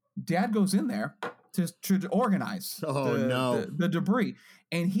goes in there to organize the debris,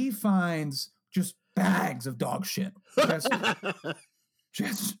 and he finds just bags of dog shit.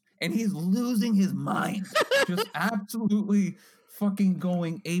 Just and he's losing his mind, just absolutely fucking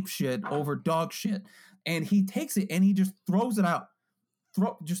going apeshit over dog shit. And he takes it and he just throws it out.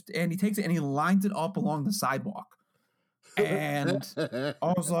 And he takes it and he lines it up along the sidewalk. And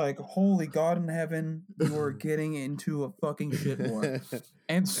I was like, holy God in heaven, you're getting into a fucking shit war.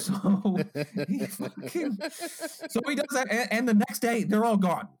 And so he does that. And the next day, they're all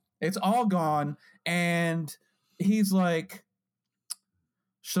gone. It's all gone. And he's like,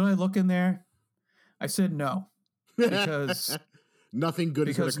 should I look in there? I said no. Because nothing good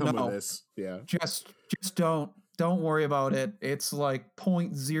is going to come of this. Yeah. Just don't worry about it. It's like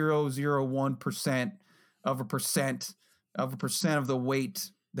 0.001% of a percent of the weight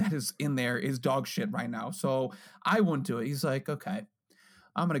that is in there is dog shit right now. So I wouldn't do it. He's like, okay,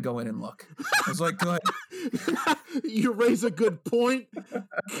 I'm going to go in and look. I was like, good. You raise a good point.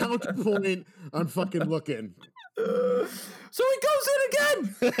 Counterpoint on fucking looking. So he goes in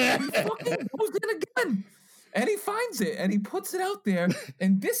again. He fucking goes in again. And he finds it and he puts it out there.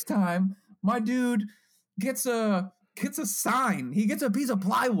 And this time, my dude gets a sign. He gets a piece of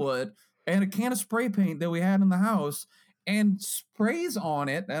plywood and a can of spray paint that we had in the house and sprays on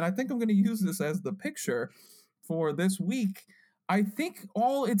it. And I think I'm going to use this as the picture for this week. I think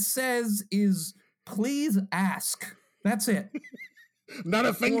all it says is, please ask. That's it. Not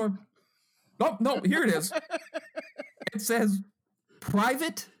a thing. Oh, no, here it is. It says,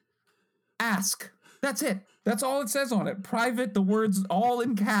 private ask. That's it. That's all it says on it. Private, the words all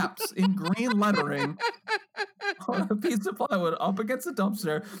in caps, in green lettering, on a piece of plywood up against the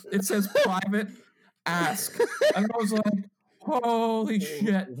dumpster. It says, private ask. And I was like, holy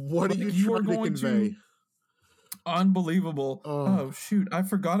shit. What are you trying to convey? Unbelievable. Oh, shoot. I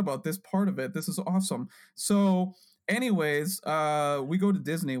forgot about this part of it. This is awesome. So... anyways, we go to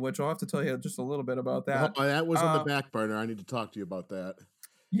Disney, which I'll have to tell you just a little bit about that. That was on the back burner. I need to talk to you about that.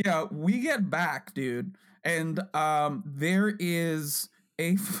 Yeah, we get back, dude, and there is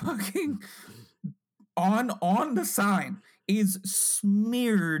a fucking on the sign is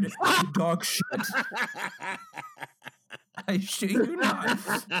smeared dog shit. I shit you not.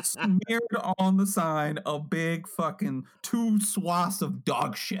 Smeared on the sign a big fucking 2 swaths of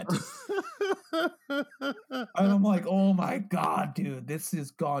dog shit. And I'm like, oh my God, dude, this has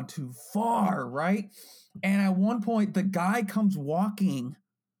gone too far, right? And at one point, the guy comes walking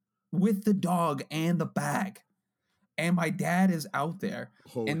with the dog and the bag. And my dad is out there.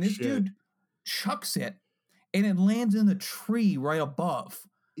 Holy and this shit. dude chucks it and it lands in the tree right above.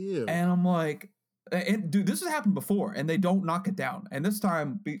 Ew. And I'm like, and dude, this has happened before, and they don't knock it down. And this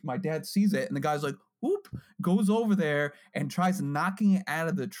time, my dad sees it, and the guy's like, whoop, goes over there and tries knocking it out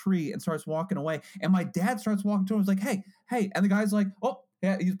of the tree and starts walking away. And my dad starts walking to him, he's like, hey. And the guy's like, oh,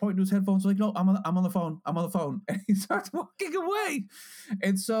 yeah, he's pointing to his headphones, like, no, I'm on the phone. And he starts walking away.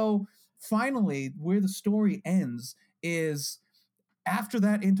 And so finally, where the story ends is after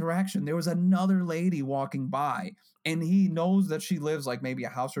that interaction, there was another lady walking by. And he knows that she lives like maybe a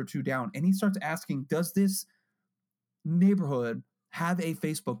house or two down. And he starts asking, does this neighborhood have a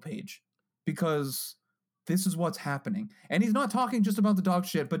Facebook page? Because this is what's happening. And he's not talking just about the dog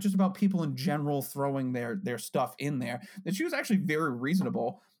shit, but just about people in general throwing their stuff in there. And she was actually very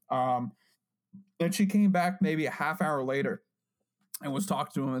reasonable. And she came back maybe a half hour later and was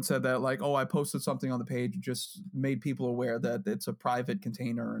talking to him and said that, like, oh, I posted something on the page, just made people aware that it's a private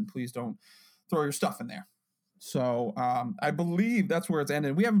container and please don't throw your stuff in there. So I believe that's where it's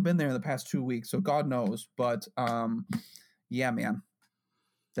ended. We haven't been there in the past 2 weeks, so God knows. But yeah, man,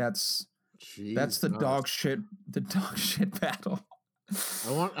 that's the dog shit battle.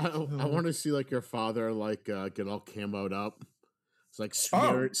 I want to see like your father like get all camoed up. It's like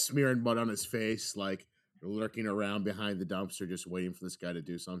smearing mud on his face, like lurking around behind the dumpster, just waiting for this guy to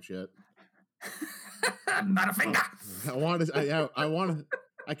do some shit. Not a finger.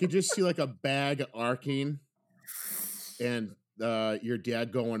 I could just see like a bag arcing, and your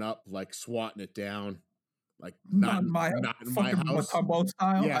dad going up like swatting it down, like not in my house. Matumbo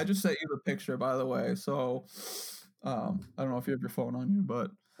style. Yeah. I just sent you the picture, by the way. So I don't know if you have your phone on you,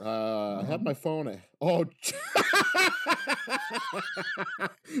 but I have my phone. Oh,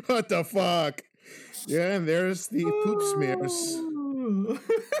 what the fuck? Yeah, and there's the poop smears.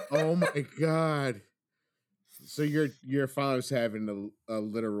 Oh my god! So your father's having a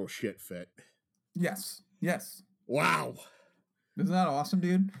literal shit fit. Yes. Wow. Isn't that awesome,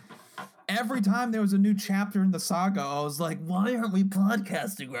 dude? Every time there was a new chapter in the saga, I was like, why aren't we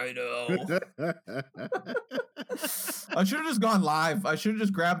podcasting right now? I should have just gone live. I should have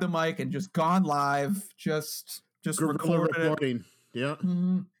just grabbed the mic and just gone live. Just recording. Yeah.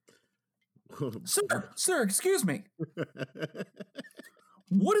 Mm-hmm. Sir, excuse me.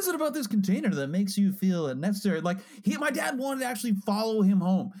 What is it about this container that makes you feel it necessary? Like my dad wanted to actually follow him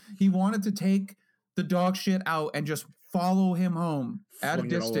home. He wanted to take the dog shit out and just follow him home at a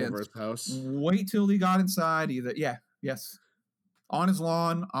distance. All over his house. Wait till he got inside. Yes, on his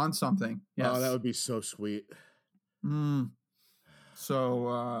lawn, on something. Yes. Oh, that would be so sweet.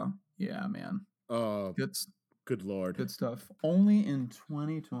 So yeah, man. Good Lord. Good stuff. Only in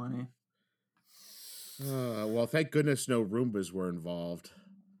 2020. Well, thank goodness no Roombas were involved.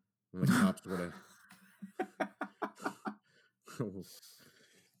 The cops would have.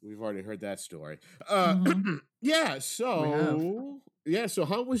 We've already heard that story. Yeah. So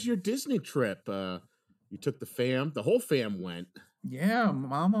how was your Disney trip? You took the whole fam went. Yeah,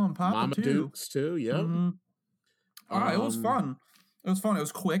 Mama and Papa Mama too. Dukes too. Yep. Mm-hmm. It was fun. It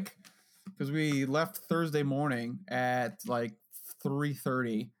was quick because we left Thursday morning at like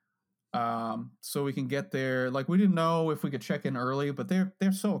 3:30. So we can get there. Like we didn't know if we could check in early, but they're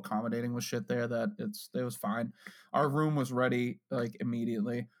so accommodating with shit there that it was fine. Our room was ready like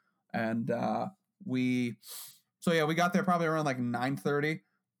immediately, and we got there probably around like 9:30,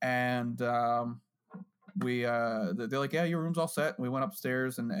 and they're like, yeah, your room's all set. We went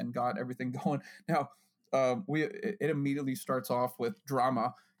upstairs and got everything going. Now it immediately starts off with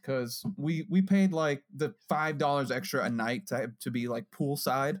drama. Because we paid like the $5 extra a night to be like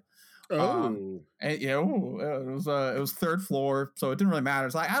poolside. And it was third floor, so it didn't really matter.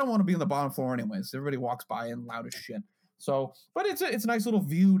 It's like I don't want to be on the bottom floor anyways. Everybody walks by and loud as shit. So, but it's a nice little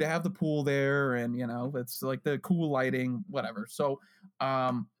view to have the pool there, and it's like the cool lighting, whatever. So,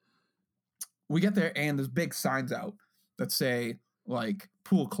 we get there and there's big signs out that say like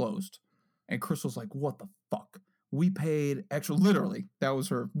pool closed, and Crystal's like, "What the fuck? We paid extra." Literally, that was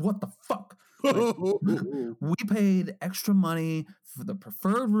her. What the fuck? Like, we paid extra money for the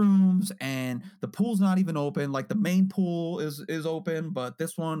preferred rooms, and the pool's not even open. Like the main pool is open, but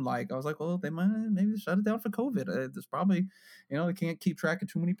this one, like, I was like, well, they might maybe shut it down for COVID. There's probably, they can't keep track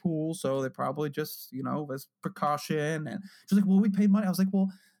of too many pools, so they probably just, as precaution. And she's like, well, we paid money. I was like,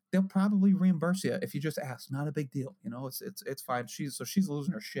 well, they'll probably reimburse you if you just ask. Not a big deal. It's fine. She's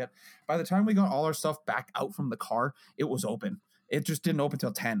losing her shit. By the time we got all our stuff back out from the car, it was open. It just didn't open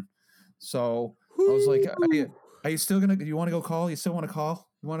till 10. So I was like, are you still do you want to go call? You still want to call?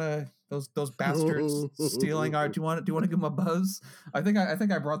 You want to, those bastards stealing our, do you want to give them a buzz? I think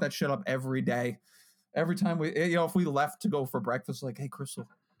I brought that shit up every day. Every time if we left to go for breakfast, like, hey, Crystal,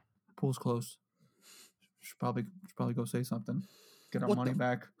 pool's closed. Should probably go say something. Get our money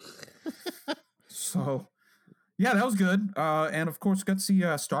back. So, yeah, that was good. And of course, got to see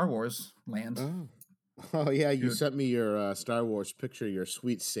Star Wars land. Oh yeah, you sent me your Star Wars picture, your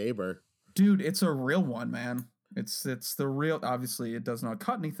sweet saber. Dude, it's a real one, man. It's the real. Obviously, it does not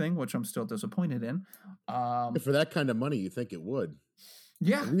cut anything, which I'm still disappointed in. For that kind of money, you think it would?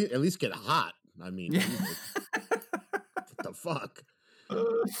 Yeah, at least get hot. I mean, what the fuck?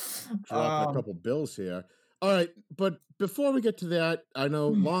 Dropping a couple bills here. All right, but before we get to that, I know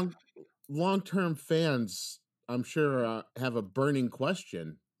long-term fans, I'm sure, have a burning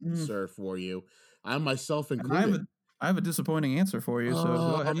question, sir, for you. I myself included. I have a disappointing answer for you. So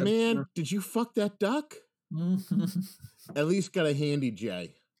go ahead. Man, did you fuck that duck? At least got a handy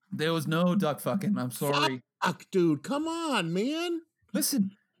J. There was no duck fucking. I'm sorry. Fuck, dude. Come on, man. Listen,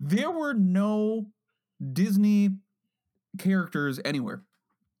 there were no Disney characters anywhere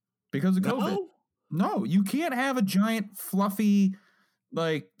because of COVID. No, you can't have a giant fluffy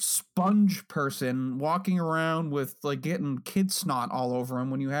like sponge person walking around with like getting kid snot all over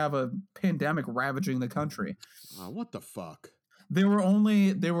him when you have a pandemic ravaging the country. What the fuck?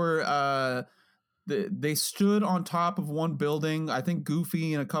 They stood on top of one building. I think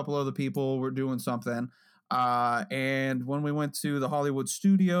Goofy and a couple other people were doing something. And when we went to the Hollywood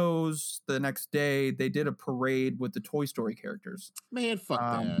Studios the next day, they did a parade with the Toy Story characters. Man, fuck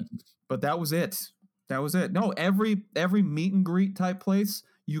that. But that was it. That was it. No, every meet and greet type place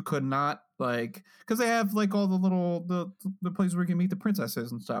you could not like, because they have like all the little the places where you can meet the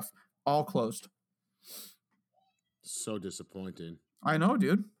princesses and stuff, all closed. So disappointing. I know,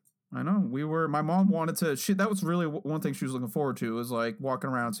 dude. I know. My mom wanted to. That was really one thing she was looking forward to, was like walking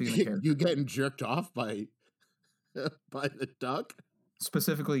around seeing the characters. You getting jerked off by the duck?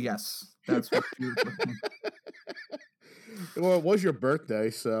 Specifically, yes. That's what she was looking. Well, it was your birthday,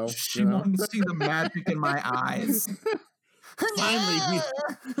 so She wanted to see the magic in my eyes.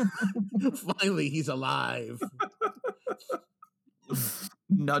 Finally, he's alive.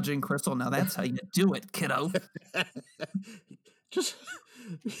 Nudging Crystal. Now that's how you do it, kiddo. Just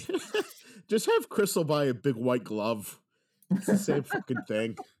have Crystal buy a big white glove. It's the same fucking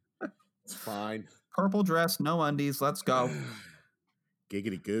thing. It's fine. Purple dress, no undies. Let's go.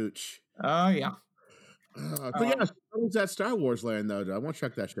 Giggity gooch. Oh yeah. But yeah, how was that Star Wars land though? I want to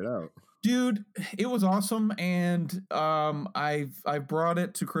check that shit out. Dude, it was awesome, and I brought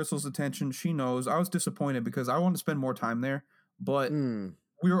it to Crystal's attention. She knows. I was disappointed because I wanted to spend more time there, but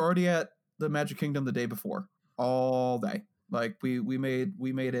we were already at the Magic Kingdom the day before, all day. Like we made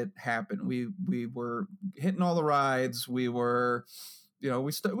it happen. We were hitting all the rides. We were,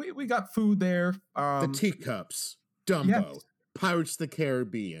 we got food there. The teacups, Dumbo, yes. Pirates of the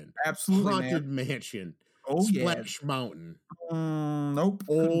Caribbean, absolutely, Haunted Mansion, Splash Mountain. Nope.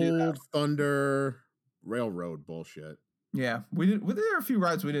 Old Thunder Railroad bullshit. Yeah, we did. There were a few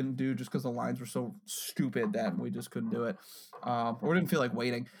rides we didn't do just because the lines were so stupid that we just couldn't do it, or we didn't feel like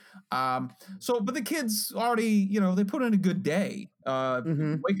waiting. But the kids already, they put in a good day.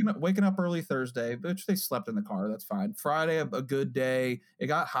 Waking up early Thursday, which they slept in the car. That's fine. Friday, a good day. It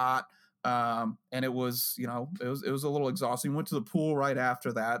got hot, and it was, it was a little exhausting. Went to the pool right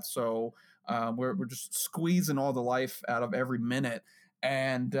after that, so we're just squeezing all the life out of every minute.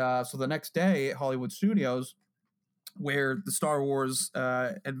 And so the next day at Hollywood Studios, where the Star Wars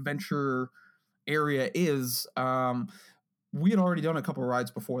adventure area is, we had already done a couple of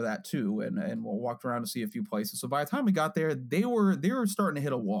rides before that too, and we walked around to see a few places. So by the time we got there, they were starting to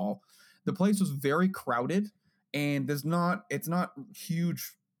hit a wall. The place was very crowded, and it's not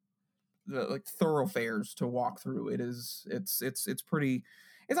huge like thoroughfares to walk through. It's pretty.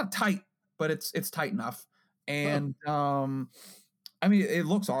 It's not tight, but it's tight enough. And I mean, it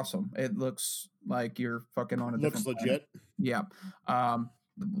looks awesome. It looks like you're fucking on a different looks legit. Planet. Yeah.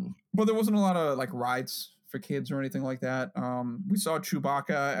 But there wasn't a lot of like rides for kids or anything like that. We saw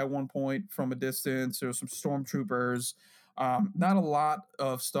Chewbacca at one point from a distance. There was some stormtroopers. Not a lot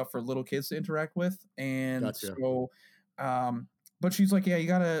of stuff for little kids to interact with. And gotcha. So, but she's like, yeah, you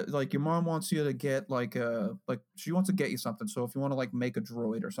gotta, like, your mom wants you to get she wants to get you something. So if you want to like make a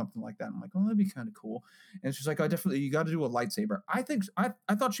droid or something like that, I'm like, oh, that'd be kind of cool. And she's like, oh, definitely, you got to do a lightsaber. I think I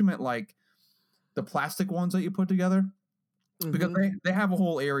thought she meant like the plastic ones that you put together, because they have a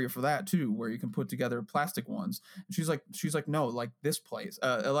whole area for that too, where you can put together plastic ones. And she's like, no, like this place.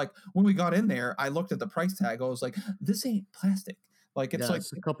 Like when we got in there, I looked at the price tag. I was like, this ain't plastic. Like it's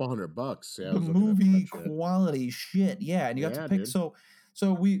it's a couple $100. Yeah, the movie quality shit. Yeah, and you got to pick. Dude. So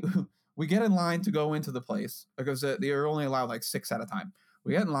we get in line to go into the place because they are only allowed like 6 at a time.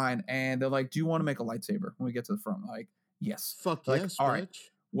 We get in line and they're like, "Do you want to make a lightsaber?" When we get to the front, like, yes. Fuck like, yes, all right.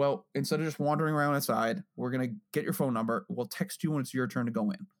 Well, instead of just wandering around inside, we're gonna get your phone number. We'll text you when it's your turn to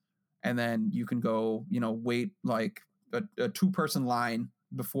go in, and then you can go. Wait like a 2-person line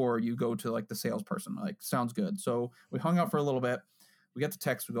before you go to like the salesperson. Like, sounds good. So we hung out for a little bit. We get the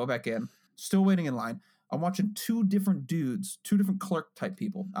text. We go back in. Still waiting in line. I'm watching 2 different dudes, 2 different clerk type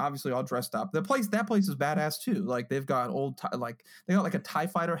people, obviously all dressed up. That place is badass too. Like they've got they got like a TIE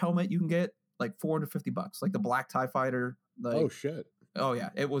fighter helmet you can get like $450, like the black TIE fighter. Like, oh shit. Oh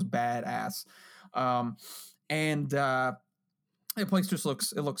yeah, it was badass. And the place just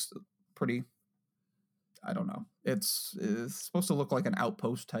looks pretty. I don't know. It's supposed to look like an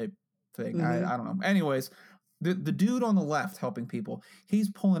outpost type thing. I don't know. Anyways, the dude on the left helping people, he's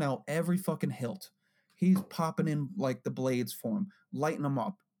pulling out every fucking hilt. He's popping in like the blades for him, lighting them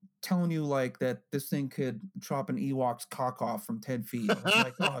up, telling you like that this thing could chop an Ewok's cock off from 10 feet. I was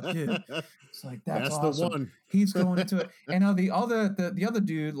like, oh, dude, it's like that's the awesome. one. He's going into it, and now the other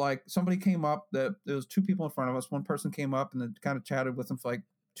dude, like somebody came up. There was two people in front of us. One person came up and then kind of chatted with him for like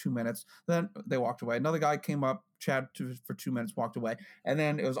 2 minutes. Then they walked away. Another guy came up, chatted for 2 minutes, walked away, and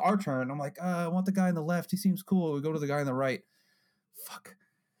then it was our turn. I'm like, I want the guy on the left. He seems cool. We go to the guy on the right. Fuck.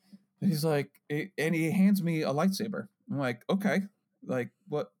 And he's like, and he hands me a lightsaber. I'm like, okay, like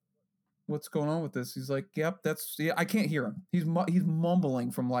what's going on with this? He's like, yep, I can't hear him. He's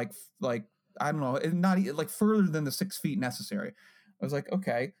mumbling from like I don't know, not like further than the 6 feet necessary. I was like,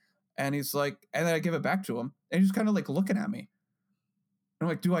 okay, and he's like, and then I give it back to him, and he's kind of like looking at me. And I'm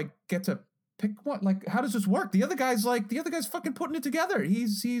like, do I get to pick one? Like, how does this work? The other guy's fucking putting it together.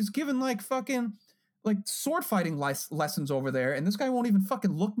 He's given like fucking like sword fighting lessons over there, and this guy won't even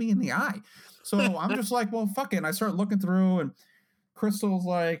fucking look me in the eye. So I'm just like, well, fuck it. And I start looking through, and Crystal's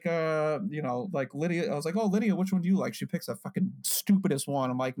like, like Lydia. I was like, oh, Lydia, which one do you like? She picks the fucking stupidest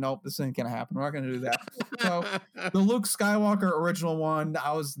one. I'm like, nope, this ain't gonna happen. We're not gonna do that. So the Luke Skywalker original one,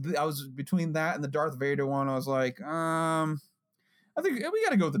 I was between that and the Darth Vader one. I was like, I think we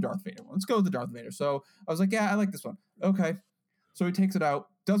got to go with the Darth Vader one. Let's go with the Darth Vader. So I was like, yeah, I like this one. Okay. So he takes it out,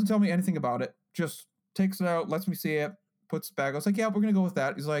 doesn't tell me anything about it, just takes it out, lets me see it, puts it back. I was like, yeah, we're going to go with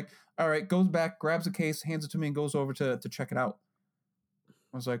that. He's like, all right, goes back, grabs a case, hands it to me, and goes over to check it out.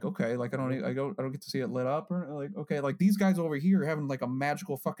 I was like, okay, like I don't get to see it lit up, or like, okay, like these guys over here are having like a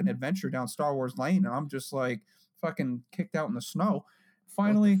magical fucking adventure down Star Wars Lane, and I'm just like fucking kicked out in the snow.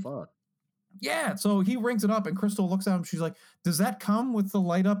 Finally, yeah, so he rings it up, and Crystal looks at him. She's like, does that come with the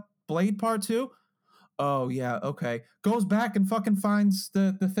light up blade part too? Oh, yeah, okay. Goes back and fucking finds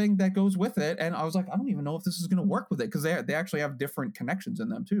the thing that goes with it. And I was like, I don't even know if this is going to work with it, because they actually have different connections in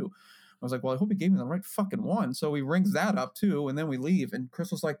them too. I was like, well, I hope he gave me the right fucking one. So he rings that up too, and then we leave. And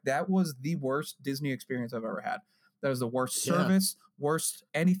Crystal's like, that was the worst Disney experience I've ever had. That was the worst service, worst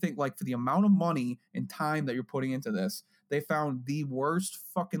anything. Like, for the amount of money and time that you're putting into this, they found the worst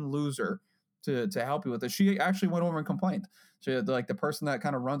fucking loser to help you with it. She actually went over and complained. She had, like, the person that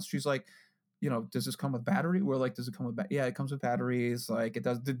kind of runs, she's like, does this come with battery? We're like, does it come with yeah, it comes with batteries. Like, it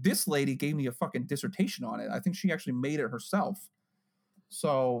does. This lady gave me a fucking dissertation on it. I think she actually made it herself.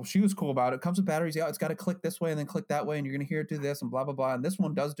 So she was cool about it. Comes with batteries. Yeah, it's got to click this way and then click that way, and you're going to hear it do this and blah, blah, blah. And this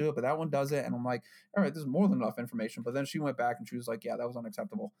one does do it, but that one does it. And I'm like, all right, this is more than enough information. But then she went back and she was like, yeah, that was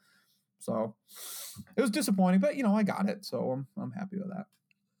unacceptable. So it was disappointing, but, I got it. So I'm happy with that.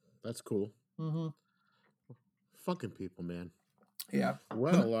 That's cool. Mm-hmm. Fucking people, man. Yeah.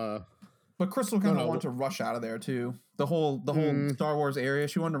 Well, but Crystal kind of wanted to rush out of there too. The whole Star Wars area,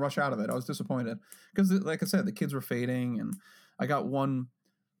 she wanted to rush out of it. I was disappointed because, like I said, the kids were fading, and I got one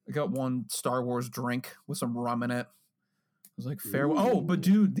Star Wars drink with some rum in it. I was like, farewell. Oh, but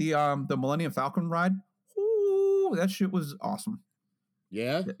dude, the Millennium Falcon ride, ooh, that shit was awesome.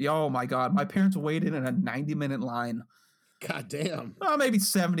 Yeah. Oh my god, my parents waited in a 90-minute line. God damn. Maybe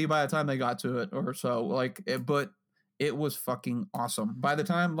 70 by the time they got to it or so. But it was fucking awesome. By the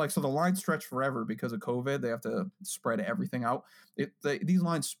time, so the line stretched forever because of COVID. They have to spread everything out. These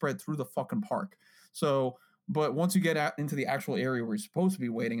lines spread through the fucking park. So, but once you get out into the actual area where you're supposed to be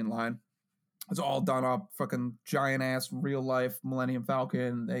waiting in line, it's all done up. Fucking giant ass real life Millennium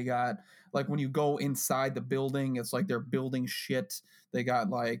Falcon. They got, when you go inside the building, it's like they're building shit. They got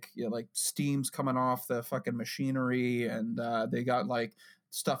steams coming off the fucking machinery, and they got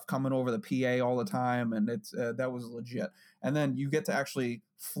stuff coming over the PA all the time, and it's that was legit. And then you get to actually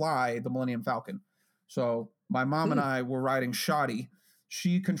fly the Millennium Falcon. So my mom and I were riding Shoddy.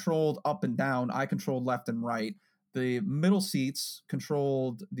 She controlled up and down. I controlled left and right. The middle seats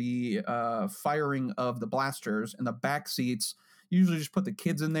controlled the firing of the blasters, and the back seats usually just put the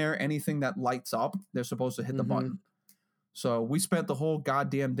kids in there. Anything that lights up, they're supposed to hit the button. So we spent the whole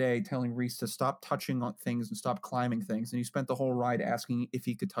goddamn day telling Reese to stop touching on things and stop climbing things. And he spent the whole ride asking if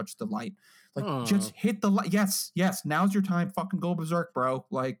he could touch the light. Just hit the light. Yes. Now's your time. Fucking go berserk, bro.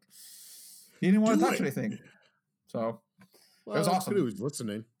 He didn't want to touch anything. So it was awesome. He was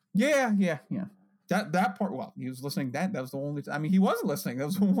listening. Yeah. That part, well, he was listening. That was the only time. I mean, he wasn't listening. That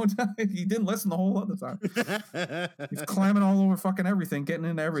was the one time. He didn't listen the whole other time. He's climbing all over fucking everything, getting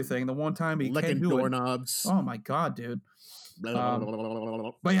into everything. The one time he licking can't do doorknobs. Oh my god, dude. But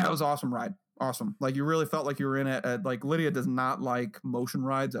yeah, it was an awesome ride. Awesome. You really felt like you were in it. Lydia does not like motion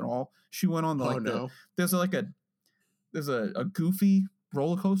rides at all. She went on there's a goofy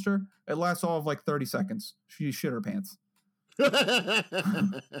roller coaster. It lasts all of 30 seconds. She shit her pants.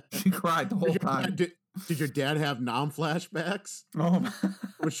 She cried the whole time. Did your dad have flashbacks? Oh,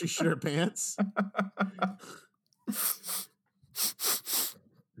 when she shit her pants?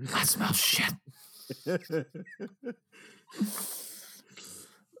 I smell shit.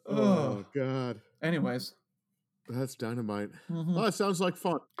 Oh God. Anyways. That's dynamite. Mm-hmm. Oh, it sounds like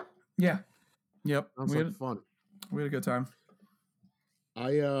fun. Yeah. Yep. Sounds like fun. We had a good time.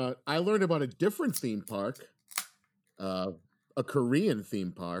 I learned about a different theme park, a Korean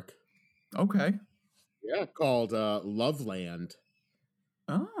theme park. Okay. Yeah, called Loveland.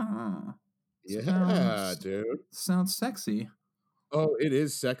 Ah. Yeah, dude. Sounds sexy. Oh, it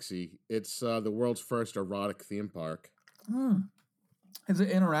is sexy. It's the world's first erotic theme park. Is it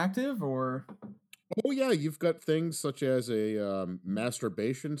interactive or? Oh yeah, you've got things such as a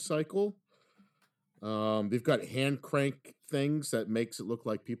masturbation cycle. They've got hand crank things that makes it look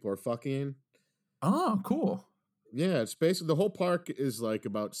like people are fucking. Oh, cool. Yeah, it's basically the whole park is like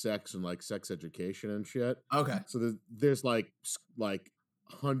about sex and like sex education and shit. Okay. So there's like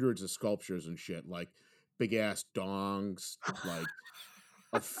hundreds of sculptures and shit, like big ass dongs, like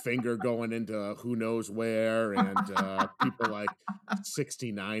a finger going into who knows where, and people like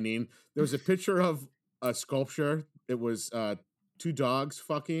 69ing. There was a picture of a sculpture. It was two dogs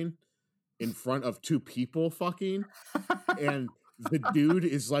fucking in front of two people fucking, and the dude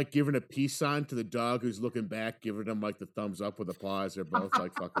is like giving a peace sign to the dog who's looking back, giving them like the thumbs up with a pause. They're both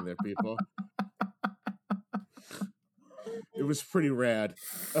like fucking their people. It was pretty rad.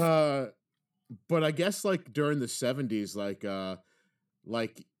 But I guess like during the 70s, like there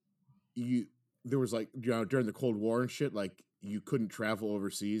was like, you know, during the Cold War and shit, like you couldn't travel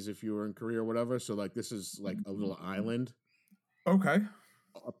overseas if you were in Korea or whatever. So like this is like a little island. Okay.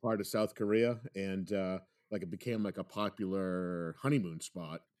 A part of South Korea, and like it became like a popular honeymoon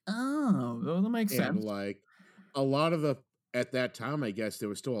spot. Oh, well, that makes sense. And like a lot of at that time, I guess there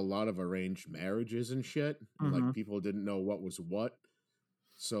was still a lot of arranged marriages and shit. And like people didn't know what was what.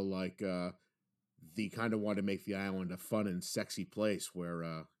 So like they kind of wanted to make the island a fun and sexy place where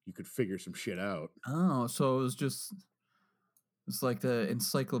you could figure some shit out. Oh, so it's like the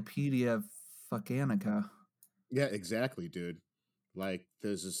Encyclopedia Fuckanica. Yeah, exactly, dude. Like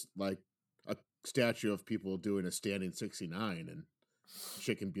there's this like a statue of people doing a standing 69, and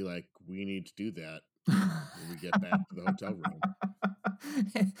shit can be like, we need to do that when we get back to the hotel room.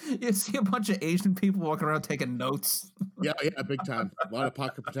 You see a bunch of Asian people walking around taking notes. Yeah, big time. A lot of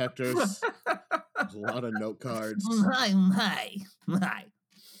pocket protectors. There's a lot of note cards. Hi.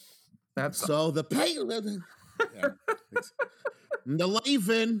 That's so the pay. Yeah, the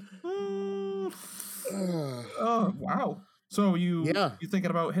leaving. Oh wow! So you thinking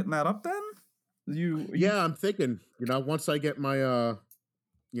about hitting that up then? Yeah, I'm thinking. You know, once I get my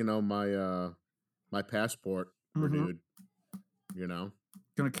my passport renewed, you know,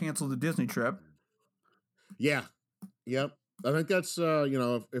 gonna cancel the Disney trip. Yeah, yep. I think that's you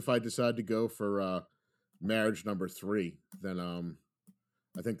know, if I decide to go for marriage number 3, then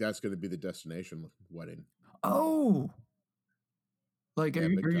I think that's going to be the destination wedding. Oh, like are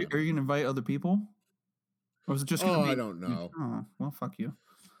you gonna invite other people, or is it just? I don't know. Oh well, fuck you.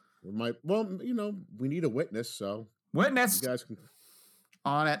 Well, you know, we need a witness, so witness. You guys can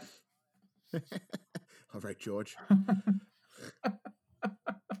on it. All right, George.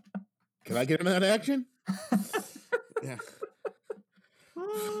 Can I get into that action? Yeah.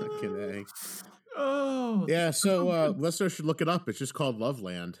 Fucking A. Oh. Yeah, so listeners should look it up. It's just called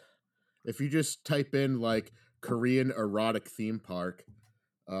Loveland. If you just type in like Korean erotic theme park,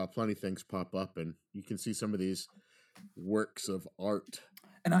 plenty of things pop up, and you can see some of these works of art.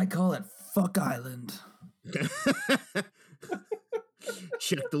 And I call it Fuck Island.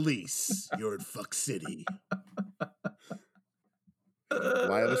 Check the lease. You're in Fuck City.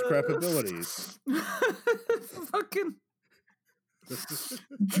 Wireless crapabilities. Fucking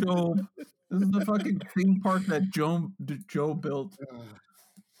Joe. This is the fucking theme park that Joe built.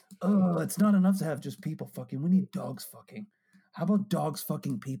 Oh, it's not enough to have just people fucking. We need dogs fucking. How about dogs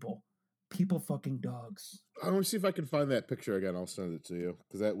fucking people? People fucking dogs. I want to see if I can find that picture again. I'll send it to you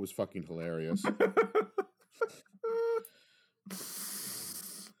because that was fucking hilarious.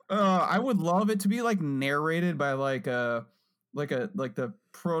 I would love it to be like narrated by like the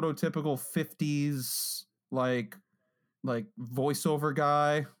prototypical 50s like voiceover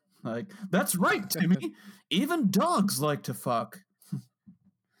guy. Like, that's right, Timmy. Even dogs like to fuck.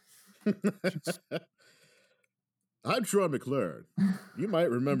 I'm Troy McClure. You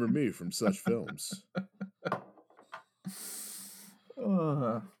might remember me from such films.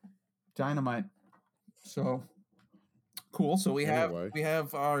 Dynamite. So cool. So we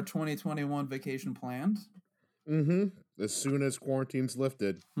have our 2021 vacation planned. As soon as quarantine's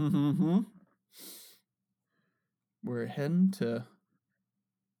lifted. We're heading to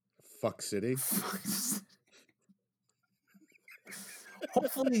Fuck City.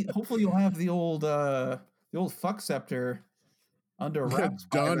 Hopefully you'll have the old fuck scepter under wraps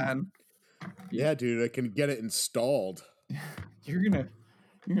by Done. then. Yeah, dude, I can get it installed. You're gonna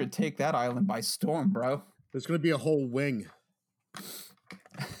take that island by storm, bro. There's gonna be a whole wing.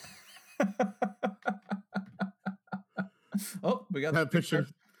 Oh, we got That picture.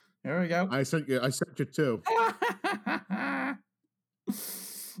 There we go. I sent you too.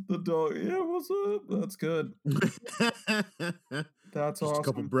 The dog. Yeah, what's up? That's good. That's Just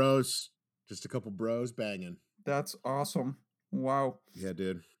awesome. Just a couple bros banging. That's awesome. Wow. Yeah,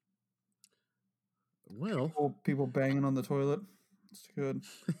 dude. Well, People banging on the toilet. It's good.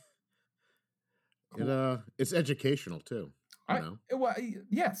 Cool. It's educational too.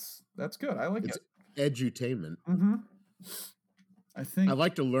 Yes, that's good. I like it's it. Edutainment. Mm-hmm. I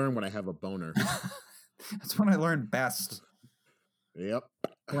like to learn when I have a boner. That's when I learn best. Yep.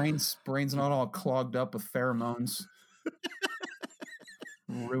 Brain's not all clogged up with pheromones.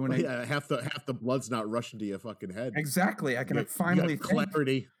 Ruining. Yeah, half the blood's not rushing to your fucking head. Exactly. I can finally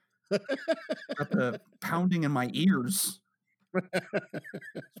clarity. Got the pounding in my ears.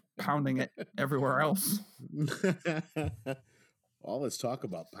 Pounding it everywhere else. All this talk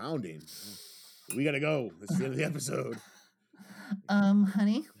about pounding. We gotta go. It's the end of the episode.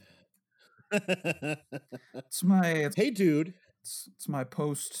 Honey. Hey, dude. It's my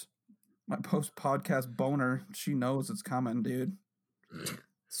post podcast boner. She knows it's coming, dude. As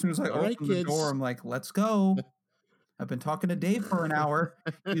soon as I open the door, I'm like, let's go. I've been talking to Dave for an hour.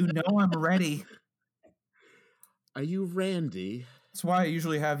 You know I'm ready. Are you Randy? That's why I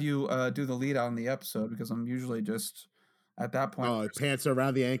usually have you do the lead on the episode, because I'm usually just at that point. Oh, pants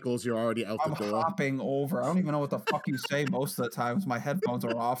around the ankles. You're already out the door. I'm hopping over. I don't even know what the fuck you say most of the times. My headphones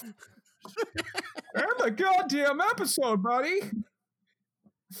are off. And the goddamn episode, buddy.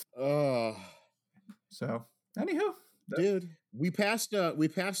 So, anywho, dude, we passed a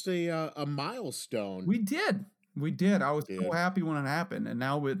milestone. We did. I was so happy when it happened, and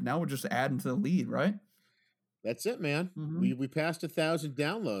now we're just adding to the lead, right? That's it, man. Mm-hmm. We passed 1,000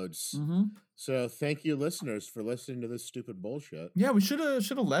 downloads. Mm-hmm. So thank you, listeners, for listening to this stupid bullshit. Yeah, we should have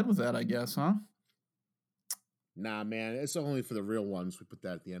led with that, I guess, huh? Nah, man, it's only for the real ones. We put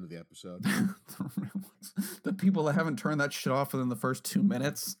that at the end of the episode. The real ones. The people that haven't turned that shit off within the first 2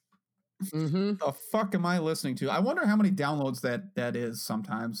 minutes. Mm-hmm. The fuck am I listening to? I wonder how many downloads that is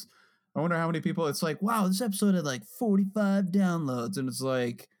sometimes. I wonder how many people. It's like, wow, this episode had like 45 downloads, and it's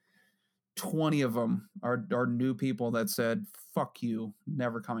like 20 of them are new people that said, fuck you,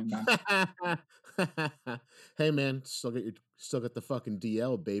 never coming back. Hey, man, still got the fucking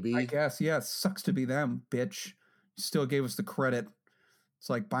DL, baby. I guess, yeah, it sucks to be them, bitch. Still gave us the credit. It's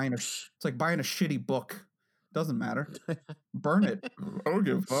like buying a shitty book. Doesn't matter. Burn it. I don't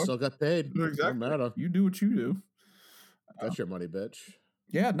give a fuck. Still got paid. Exactly. Don't matter. You do what you do. That's your money, bitch.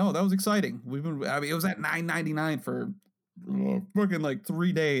 Yeah, no, that was exciting. It was at $9.99 for fucking like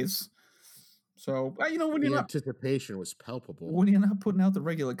 3 days. So when the anticipation was palpable. When you're not putting out the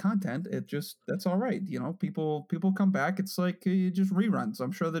regular content, that's all right. People come back. It's like just reruns.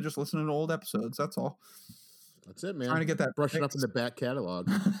 I'm sure they're just listening to old episodes. That's all. That's it, man. Trying to get that brushing up in the back catalog.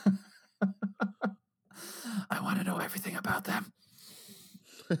 I want to know everything about them.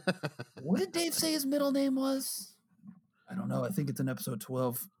 What did Dave say his middle name was? I don't know. I think it's in episode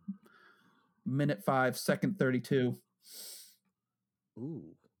 12, minute 5, second 32.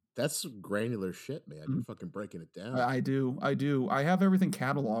 Ooh, that's granular shit, man. You're fucking breaking it down. I do. I have everything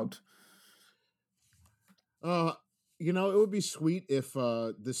cataloged. It would be sweet if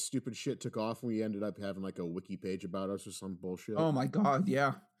this stupid shit took off and we ended up having like a wiki page about us or some bullshit. Oh my god,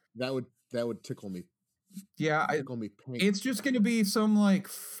 yeah. That would tickle me. Yeah, tickle me pink. It's just gonna be some like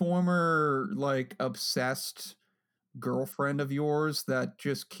former like obsessed girlfriend of yours that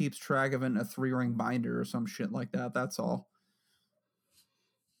just keeps track of it in a 3-ring binder or some shit like that. That's all.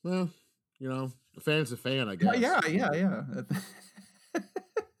 Well, a fan's a fan, I guess. Yeah.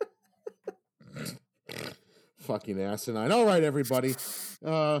 Fucking asinine. All right, everybody.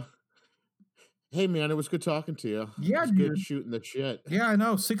 Hey, man, it was good talking to you. Yeah, it was good shooting the shit. Yeah, I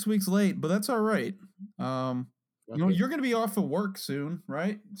know. 6 weeks late, but that's all right. You're going to be off of work soon,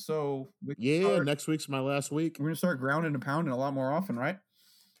 right? So next week's my last week. We're going to start grounding and pounding a lot more often, right?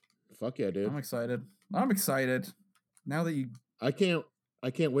 Fuck yeah, dude. I'm excited. Now that you... I can't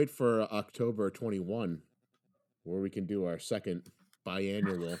wait for October 21, where we can do our second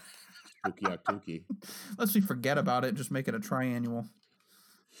biannual Spooky Octookie. Unless we forget about it, just make it a triannual.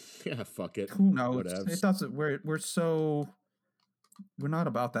 Yeah, fuck it. Who knows? Whatevs. It doesn't. We're not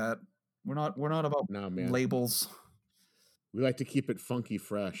about that. We're not about labels. We like to keep it funky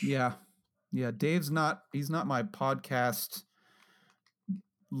fresh. Yeah. Dave's not. He's not my podcast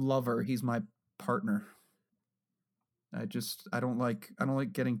lover. He's my partner. I don't like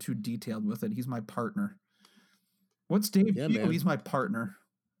getting too detailed with it. He's my partner. What's Dave? Yeah, to you? man. He's my partner.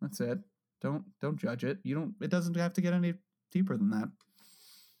 That's it. Don't judge it. You don't. It doesn't have to get any deeper than that.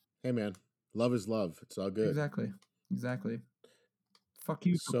 Hey, man. Love is love. It's all good. Exactly. Fuck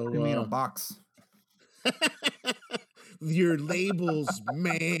you for So, putting me in a box. your labels,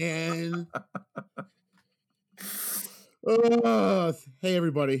 man. Hey,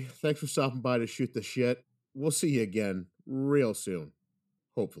 everybody. Thanks for stopping by to shoot the shit. We'll see you again real soon.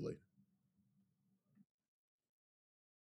 Hopefully.